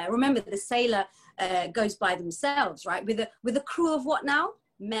sailor. Remember, the sailor goes by themselves, right? With a crew of what now?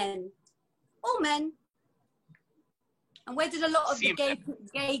 Men. All men. And where did a lot of the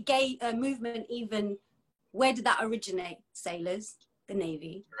gay movement even, where did that originate? Sailors, the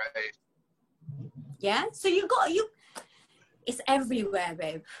Navy. Right. Yeah? So it's everywhere,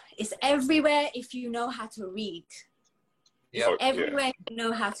 babe. It's everywhere if you know how to read. It's everywhere if you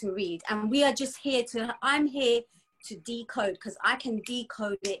know how to read. And we are just I'm here to decode, because I can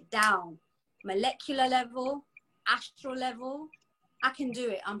decode it down. Molecular level, astral level, I can do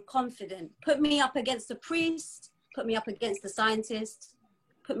it. I'm confident. Put me up against a priest, put me up against a scientist,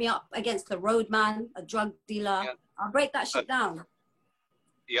 put me up against a roadman, a drug dealer. Yep. I'll break that shit down.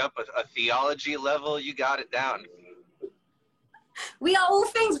 Yep, a theology level, you got it down. We are all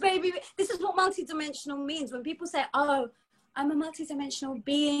things, baby. This is what multidimensional means. When people say, oh, I'm a multidimensional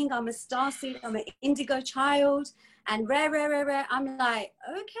being, I'm a starseed, I'm an indigo child, and rare, I'm like,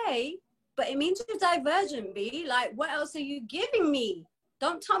 okay, but it means you're divergent, B. Like, what else are you giving me?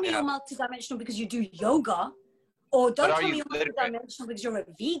 Don't tell me you're multidimensional because you do yoga, or don't tell me you're multidimensional because you're a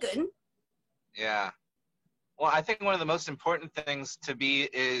vegan. Yeah. Well, I think one of the most important things to be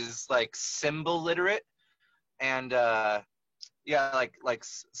is like symbol literate, and like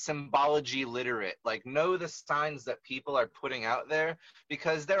symbology literate. Like, know the signs that people are putting out there,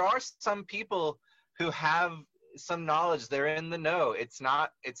 because there are some people who have some knowledge. They're in the know. It's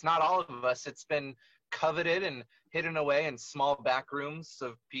not all of us. It's been coveted and hidden away in small back rooms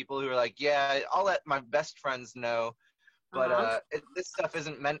of people who are like, yeah, I'll let my best friends know. But this stuff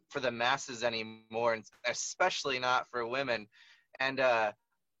isn't meant for the masses anymore, and especially not for women. And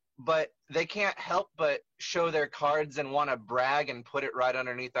but they can't help but show their cards and want to brag and put it right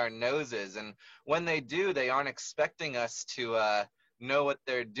underneath our noses. And when they do, they aren't expecting us to know what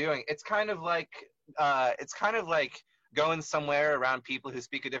they're doing. It's kind of like going somewhere around people who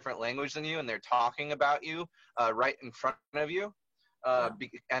speak a different language than you, and they're talking about you right in front of you.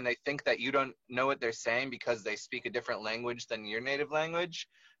 And they think that you don't know what they're saying because they speak a different language than your native language.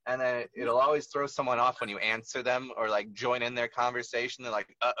 And then it'll always throw someone off when you answer them or like join in their conversation. They're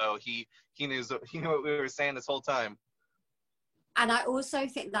like, uh-oh, he knew what we were saying this whole time. And I also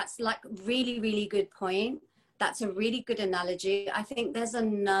think that's like really, really good point. That's a really good analogy. I think there's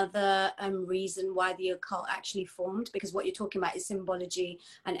another reason why the occult actually formed, because what you're talking about is symbology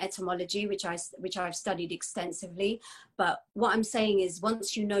and etymology, which I've studied extensively. But what I'm saying is,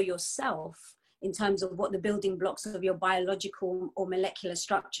 once you know yourself in terms of what the building blocks of your biological or molecular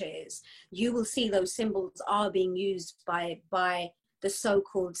structure is, you will see those symbols are being used by the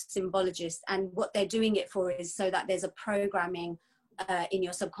so-called symbologists. And what they're doing it for is so that there's a programming in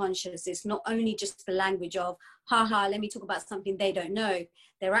your subconscious. It's not only just the language of, haha, let me talk about something they don't know.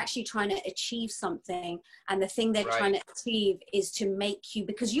 They're actually trying to achieve something. And the thing they're trying to achieve is to make you,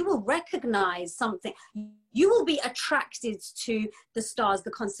 because you will recognize something. You will be attracted to the stars,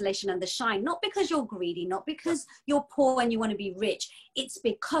 the constellation, and the shine, not because you're greedy, not because you're poor and you want to be rich. It's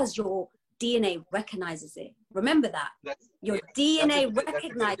because your DNA recognizes it. Remember that. Your DNA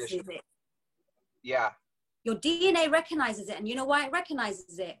recognizes it. Yeah. Your DNA recognizes it. And you know why it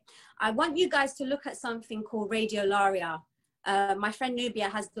recognizes it? I want you guys to look at something called Radiolaria. My friend Nubia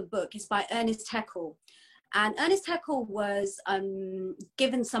has the book. It's by Ernest Haeckel. And Ernest Haeckel was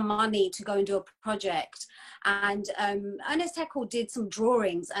given some money to go and do a project. And Ernest Haeckel did some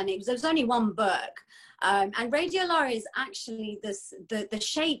drawings, and there was only one book. And Radiolaria is actually the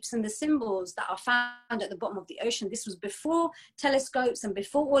shapes and the symbols that are found at the bottom of the ocean. This was before telescopes and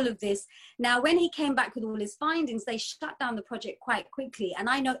before all of this. Now, when he came back with all his findings, they shut down the project quite quickly. And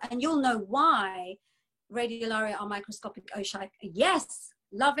I know, and you'll know why Radiolaria are microscopic ocean. Yes,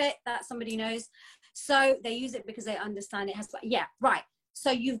 love it that somebody knows. So they use it because they understand it has, yeah, right. So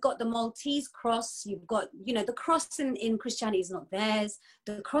you've got the Maltese cross, you've got, you know, the cross in Christianity is not theirs.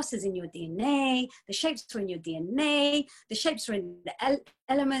 The cross is in your DNA. The shapes are in your DNA. The shapes are in the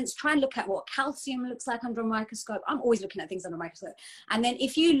elements. Try and look at what calcium looks like under a microscope. I'm always looking at things under a microscope. And then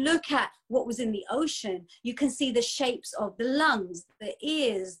if you look at what was in the ocean, you can see the shapes of the lungs, the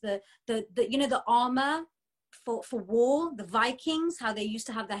ears, the you know, the armor for war, the Vikings, how they used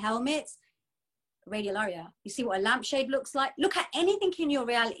to have the helmets. Radiolaria. You see what a lampshade looks like? Look at anything in your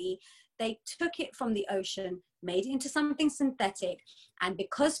reality. They took it from the ocean, made it into something synthetic. And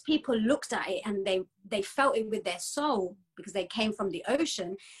because people looked at it and they felt it with their soul, because they came from the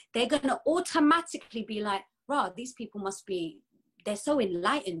ocean, they're going to automatically be like, wow, these people must be, they're so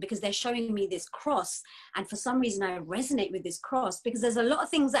enlightened because they're showing me this cross. And for some reason, I resonate with this cross, because there's a lot of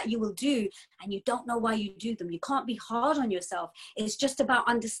things that you will do and you don't know why you do them. You can't be hard on yourself. It's just about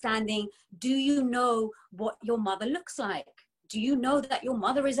understanding, do you know what your mother looks like? Do you know that your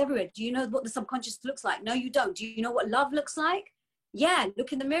mother is everywhere? Do you know what the subconscious looks like? No, you don't. Do you know what love looks like? Yeah,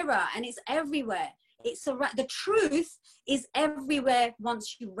 look in the mirror and it's everywhere. The truth is everywhere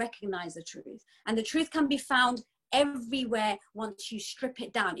once you recognize the truth. And the truth can be found everywhere once you strip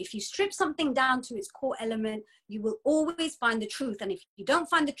it down. If you strip something down to its core element, you will always find the truth. And if you don't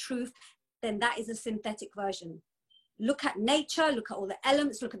find the truth, then that is a synthetic version. Look at nature, look at all the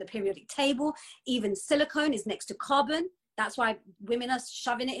elements, look at the periodic table. Even silicone is next to carbon. That's why women are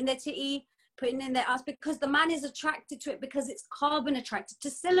shoving it in their titty, putting it in their ass, because the man is attracted to it because it's carbon attracted to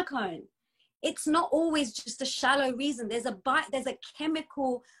silicone. It's not always just a shallow reason. There's a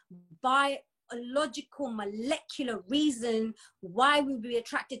chemical, biological, molecular reason why we would be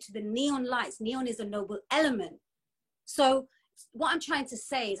attracted to the neon lights. Neon is a noble element. So what I'm trying to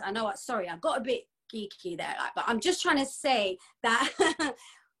say is, I know, sorry, I got a bit geeky there, but I'm just trying to say that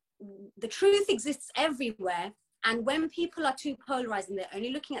the truth exists everywhere. And when people are too polarized and they're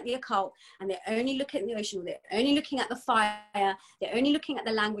only looking at the occult, and they're only looking at the ocean, or they're only looking at the fire, they're only looking at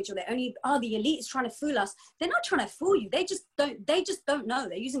the language, or they're only, oh, the elite is trying to fool us. They're not trying to fool you. They just don't know.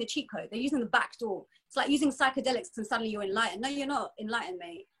 They're using a cheat code. They're using the back door. It's like using psychedelics and suddenly you're enlightened. No, you're not enlightened,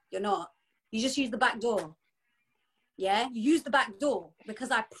 mate. You're not. You just use the back door. Yeah, you use the back door, because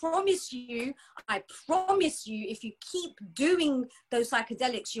I promise you, if you keep doing those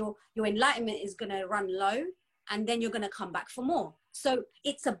psychedelics, your enlightenment is going to run low. And then you're going to come back for more. So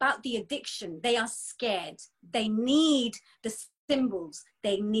it's about the addiction. They are scared. They need the symbols.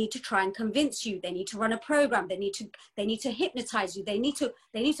 They need to try and convince you. They need to run a program. They need to hypnotize you. They need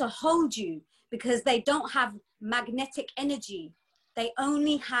to hold you, because they don't have magnetic energy. They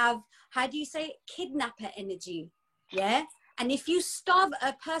only have, how do you say, kidnapper energy. Yeah. And if you starve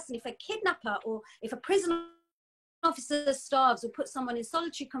a person, if a kidnapper or if a prison officer starves or puts someone in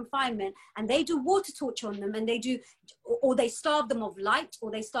solitary confinement and they do water torture on them, and or they starve them of light, or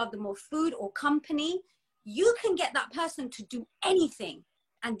they starve them of food or company, you can get that person to do anything.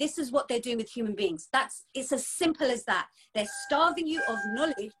 And this is what they're doing with human beings. It's as simple as that. They're starving you of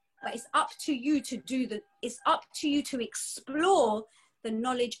knowledge, but it's up to you it's up to you to explore the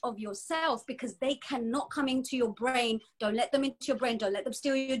knowledge of yourself, because they cannot come into your brain. Don't let them into your brain. Don't let them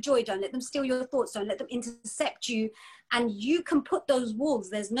steal your joy. Don't let them steal your thoughts. Don't let them intercept you. And you can put those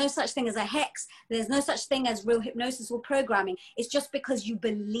walls. There's no such thing as a hex. There's no such thing as real hypnosis or programming. It's just because you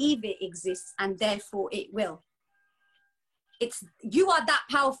believe it exists, and therefore it will. You are that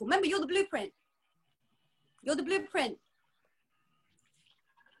powerful. Remember, you're the blueprint. You're the blueprint.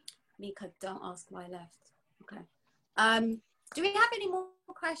 Mika, don't ask why I left. Okay. Do we have any more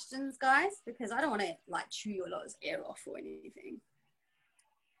questions, guys? Because I don't want to like chew your lot's ear off or anything.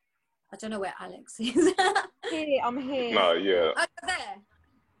 I don't know where Alex is. Here, I'm here. No, yeah. Over there.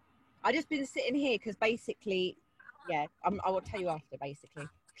 I just been sitting here because basically, yeah, I will tell you after. Basically.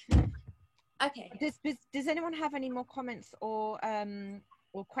 Okay. Does anyone have any more comments or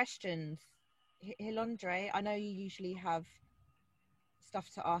questions? Hilondre, I know you usually have stuff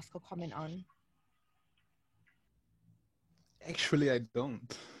to ask or comment on. Actually, I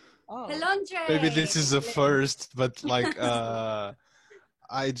don't. Oh, Hilondre. Maybe this is a first, but like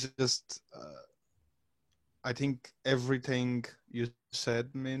I just I think everything you said,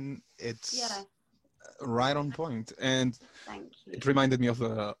 Min, it's right on point, and thank you. it reminded me of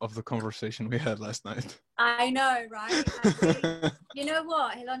the conversation we had last night. I know, right? You know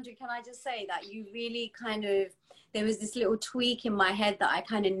what, Hilondre, can I just say that you really kind of, there was this little tweak in my head that I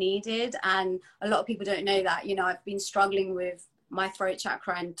kind of needed, and a lot of people don't know that, you know, I've been struggling with my throat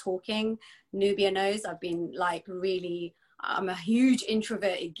chakra and talking. Nubia knows I've been like really, I'm a huge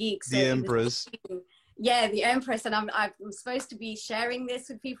introverted geek. So the Empress. Yeah, the Empress, and I'm supposed to be sharing this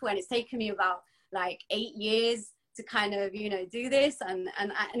with people, and it's taken me about like 8 years to kind of, you know, do this, and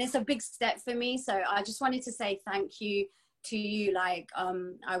it's a big step for me. So I just wanted to say thank you to you. Like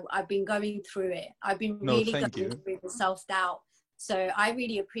I've been going through it. I've been really going through the self-doubt. So I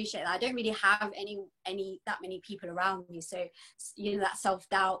really appreciate that. I don't really have that many people around me. So, you know, that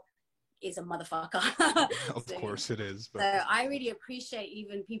self-doubt is a motherfucker. Of course it is. But... So I really appreciate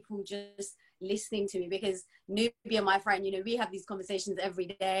even people just listening to me, because Nubia, my friend, you know, we have these conversations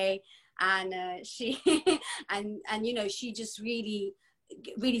every day, and she and you know, she just really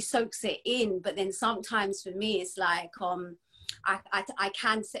soaks it in. But then sometimes for me it's like I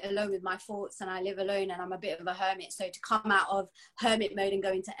can sit alone with my thoughts, and I live alone, and I'm a bit of a hermit. So to come out of hermit mode and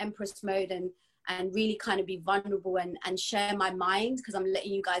go into Empress mode and really kind of be vulnerable and share my mind, because I'm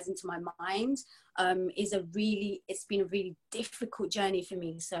letting you guys into my mind, it's been a really difficult journey for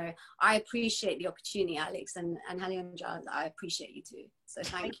me. So I appreciate the opportunity, Alex, and Hilondre, I appreciate you too. So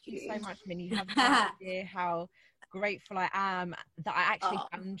thank you so much, Min. You have no idea how grateful I am that I actually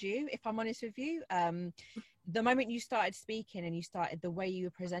found you, if I'm honest with you. The moment you started speaking and you started the way you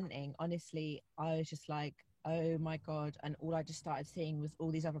were presenting, honestly, I was just like, oh my God. And all I just started seeing was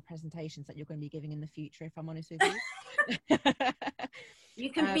all these other presentations that you're going to be giving in the future, if I'm honest with you. You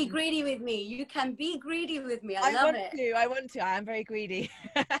can be greedy with me. You can be greedy with me. I love it. I want to. I am very greedy.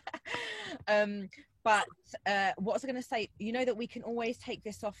 But what was I going to say? You know that we can always take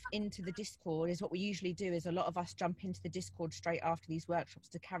this off into the Discord. Is what we usually do. Is a lot of us jump into the Discord straight after these workshops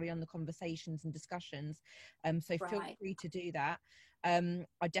to carry on the conversations and discussions. So feel free to do that.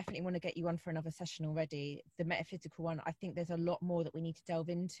 I definitely want to get you on for another session already. The metaphysical one, I think there's a lot more that we need to delve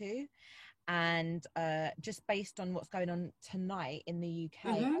into. And just based on what's going on tonight in the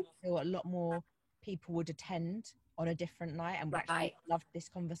UK, I feel a lot more people would attend on a different night, and we actually loved this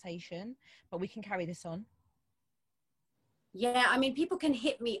conversation. But we can carry this on. Yeah, I mean, people can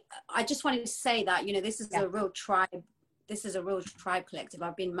hit me. I just wanted to say that, you know, this is a real tribe. This is a real tribe collective.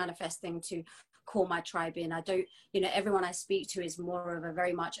 I've been manifesting to call my tribe in. I don't, you know, everyone I speak to is more of a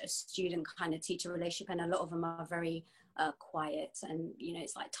very much a student kind of teacher relationship, and a lot of them are very quiet, and you know,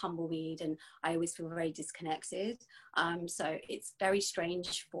 it's like tumbleweed, and I always feel very disconnected. So it's very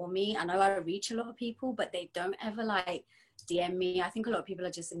strange for me. I know I reach a lot of people, but they don't ever like DM me. I think a lot of people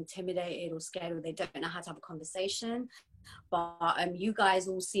are just intimidated or scared, or they don't know how to have a conversation. But you guys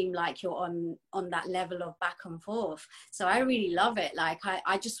all seem like you're on that level of back and forth. So I really love it. Like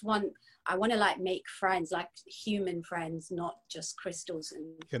I want to like make friends, like human friends, not just crystals.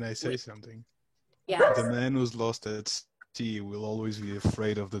 And can I say something? Yeah. The man who's lost at sea will always be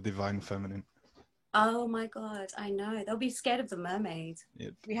afraid of the divine feminine. Oh my God, I know. They'll be scared of the mermaid.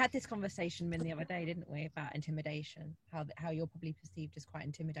 Yep. We had this conversation, Min, the other day, didn't we, about intimidation, how you're probably perceived as quite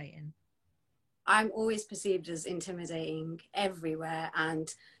intimidating. I'm always perceived as intimidating everywhere,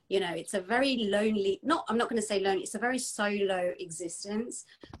 and you know, it's a very lonely, I'm not going to say lonely, it's a very solo existence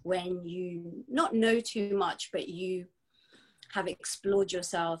when you not know too much, but you have explored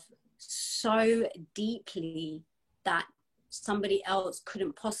yourself so deeply that somebody else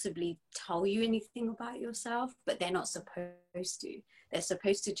couldn't possibly tell you anything about yourself, but they're not supposed to. They're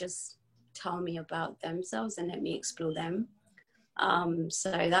supposed to just tell me about themselves and let me explore them.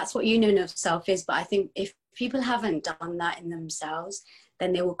 So that's what union of self is. But I think if people haven't done that in themselves,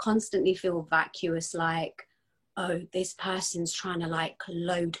 then they will constantly feel vacuous, like, oh, this person's trying to like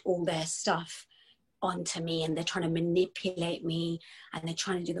load all their stuff onto me, and they're trying to manipulate me, and they're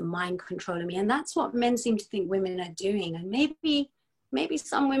trying to do the mind control of me. And that's what men seem to think women are doing. And maybe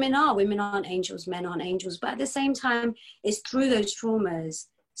some women aren't angels, men aren't angels, but at the same time, it's through those traumas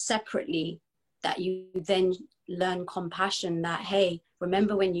separately that you then learn compassion, that, hey,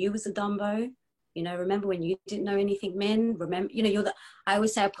 remember when you was a Dumbo? You know, remember when you didn't know anything, Min? Remember, you know, I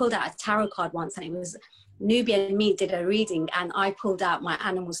always say I pulled out a tarot card once, and it was Nubia and me did a reading, and I pulled out my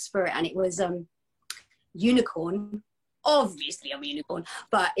animal spirit, and it was unicorn. Obviously I'm a unicorn,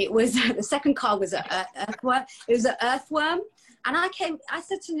 but it was the second card was an earthworm. It was an earthworm, and I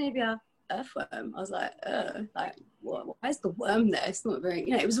said to Nubia, earthworm. I was like why is the worm there? It's not very,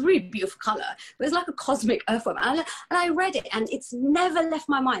 you know, it was a really beautiful color, but it's like a cosmic earthworm. And I read it, and it's never left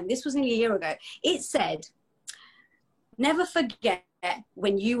my mind. This was nearly a year ago. It said, never forget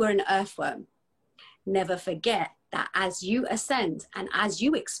when you were an earthworm. Never forget that as you ascend and as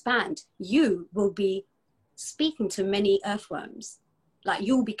you expand, you will be speaking to many earthworms. Like,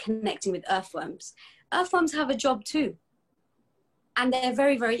 you'll be connecting with earthworms. Earthworms have a job too, and they're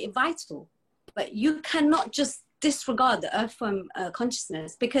very, very vital. But you cannot just disregard the earthworm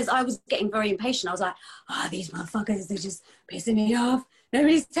consciousness, because I was getting very impatient. I was like, these motherfuckers, they're just pissing me off.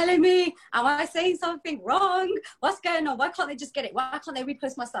 Nobody's telling me. Am I saying something wrong? What's going on? Why can't they just get it? Why can't they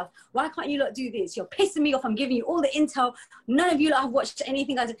repost my stuff? Why can't you lot do this? You're pissing me off. I'm giving you all the intel. None of you lot have watched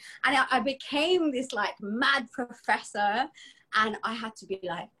anything I did. And I became this like mad professor, and I had to be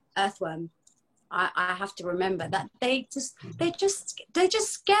like, earthworm, I have to remember that they're just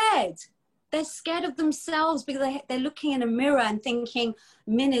scared. They're scared of themselves, because they're looking in a mirror and thinking,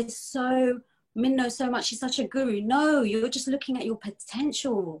 Min knows so much, she's such a guru. No, you're just looking at your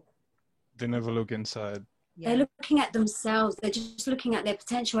potential. They never look inside. They're looking at themselves. They're just looking at their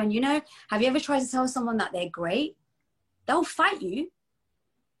potential. And, you know, have you ever tried to tell someone that they're great? They'll fight you.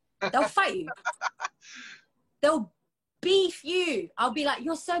 They'll fight you. They'll beef you. I'll be like,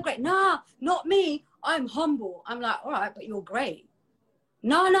 you're so great. Nah, not me. I'm humble. I'm like, all right, but you're great.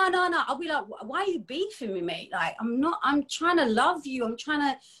 No. I'll be like, why are you beefing me, mate? Like, I'm trying to love you. I'm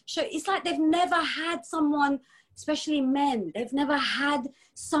trying to show. It's like they've never had someone, especially men, they've never had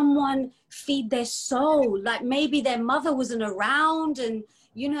someone feed their soul. Like, maybe their mother wasn't around, and,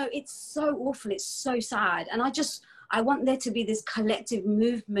 you know, it's so awful. It's so sad. And I want there to be this collective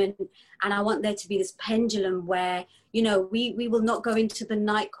movement, and I want there to be this pendulum where, you know, we will not go into the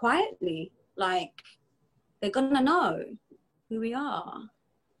night quietly. Like, they're gonna know who we are.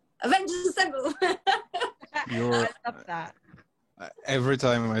 Avengers Assemble. I love that. Every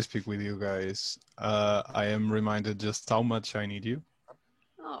time I speak with you guys, I am reminded just how much I need you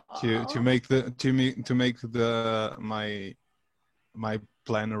to make my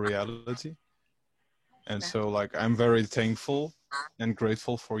plan a reality. And so, like, I'm very thankful and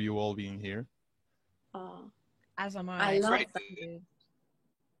grateful for you all being here. As am I. I love Great. that.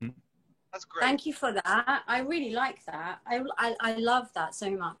 That's great. Thank you for that. I really like that. I love that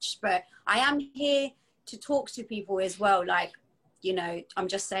so much. But I am here to talk to people as well. Like, you know, I'm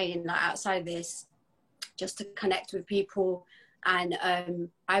just saying, like, outside of this, just to connect with people. And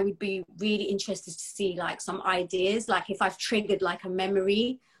I would be really interested to see, like, some ideas, like if I've triggered like a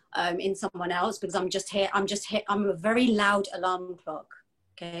memory in someone else, because I'm a very loud alarm clock.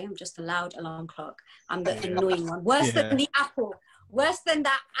 Okay, I'm just a loud alarm clock. I'm the annoying one. Worse than the Apple. Worse than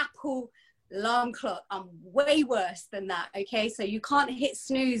that Apple alarm clock. I'm way worse than that. Okay, so you can't hit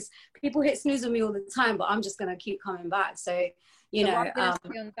snooze. People hit snooze on me all the time, but I'm just gonna keep coming back. So, you know, what I'm gonna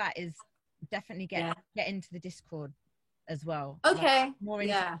say on that is definitely get into the Discord as well. Okay. Like, more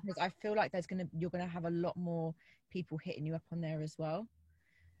into, because I feel like you're gonna have a lot more people hitting you up on there as well.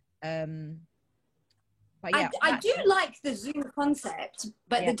 But yeah, I do like the Zoom concept,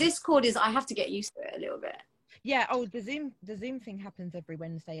 but the Discord is, I have to get used to it a little bit. Yeah. Oh, the Zoom thing happens every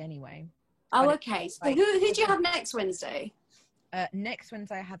Wednesday anyway. Oh, okay. So like, who do you have next Wednesday? Next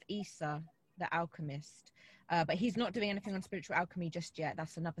Wednesday I have Issa, the alchemist. But he's not doing anything on spiritual alchemy just yet.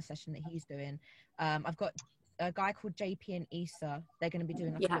 That's another session that he's doing. I've got a guy called JP and Issa. They're going to be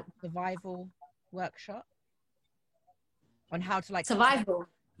doing like a survival workshop on how to, like, survival.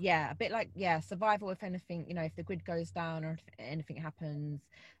 Yeah, a bit like, survival. If anything, you know, if the grid goes down or if anything happens,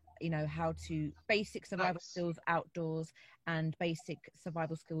 you know, how to basic survival skills outdoors and basic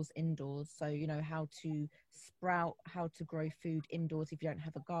survival skills indoors. So, you know, how to sprout, how to grow food indoors if you don't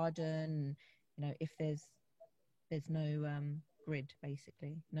have a garden, you know, if there's no grid,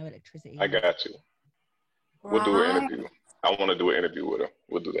 basically, no electricity. I got you. We'll do an interview. I want to do an interview with her.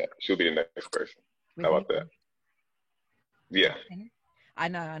 We'll do that. She'll be the next person. How about that? Yeah. I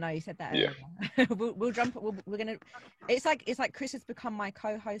know. You said that. Yeah. we'll jump. We're gonna. It's like Chris has become my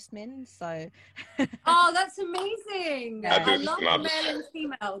co-host, Min. So. Oh, that's amazing! Yeah. I love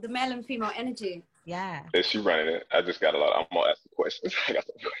the male and female energy. Yeah. Is she running it? I just got a lot. I'm gonna ask the questions. I got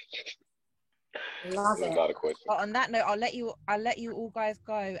some questions. Love There's it. a lot of questions. But on that note, I'll let you all guys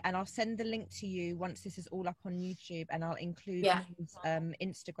go, and I'll send the link to you once this is all up on YouTube, and I'll include his,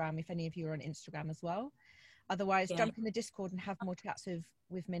 Instagram if any of you are on Instagram as well. Otherwise, jump in the Discord and have more chats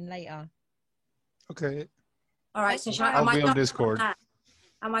with Min later. Okay. All right, so I'll be on Discord.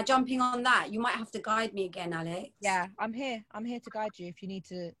 Am I jumping on that? You might have to guide me again, Alex. Yeah, I'm here to guide you if you need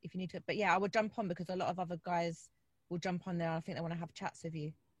to. But yeah, I would jump on because a lot of other guys will jump on there. I think they want to have chats with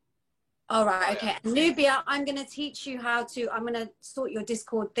you. All right, okay. Nubia, I'm going to teach you I'm going to sort your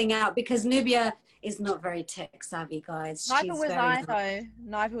Discord thing out because Nubia is not very tech savvy, guys. Neither was I, though.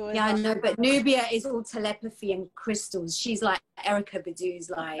 Neither was I. Yeah, I know, but Nubia is all telepathy and crystals. She's like Erykah Badu's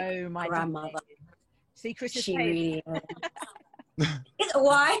like my grandmother. See, Chris is really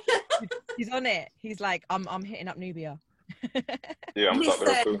why? He's on it. He's like, I'm hitting up Nubia. Yeah, I'm talking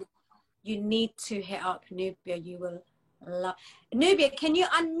to her too. You need to hit up Nubia. You will love Nubia. Can you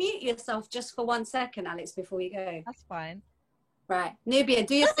unmute yourself just for 1 second, Alex, before we go? That's fine. Right, Nubia,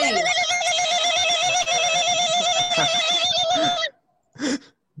 do your thing.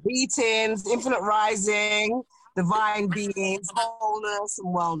 Greetings, infinite rising, divine beings, wholeness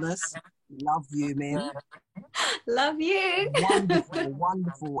and wellness. Love you, man. Love you. Wonderful,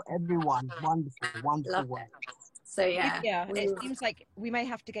 wonderful, everyone. Wonderful, wonderful work. So yeah, it seems like we may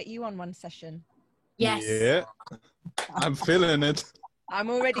have to get you on one session. Yes. Yeah. I'm feeling it. I'm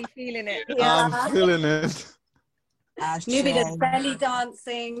already feeling it. Yeah. I'm feeling it. Nubia does belly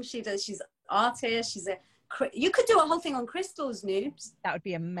dancing. She's artist. You could do a whole thing on crystals, Noobs. That would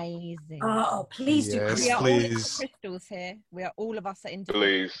be amazing. Oh, please do. Yes, We are please. all crystals here. All of us are into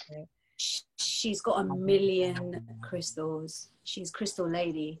Please. here. She's got 1 million crystals. She's Crystal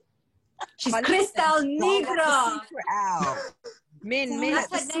Lady. She's Crystal Negra. Min.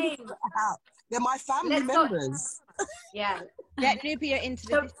 That's her name. They're my family members. Yeah. Get Nubia into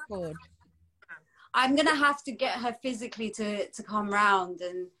the Discord. I'm going to have to get her physically to come round.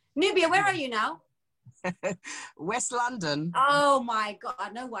 And Nubia, where are you now? West London. Oh my God, I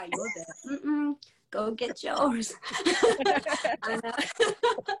know why you're there. Go get yours.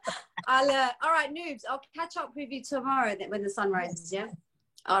 All right, Noobs, I'll catch up with you tomorrow when the sun rises, yeah?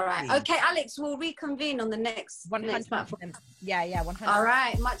 All right. Okay, Alex, we'll reconvene on the next platform. Yeah, 100%. All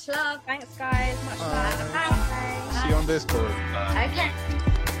right, much love. Thanks, guys. Much love. Bye. See you on Discord. Okay.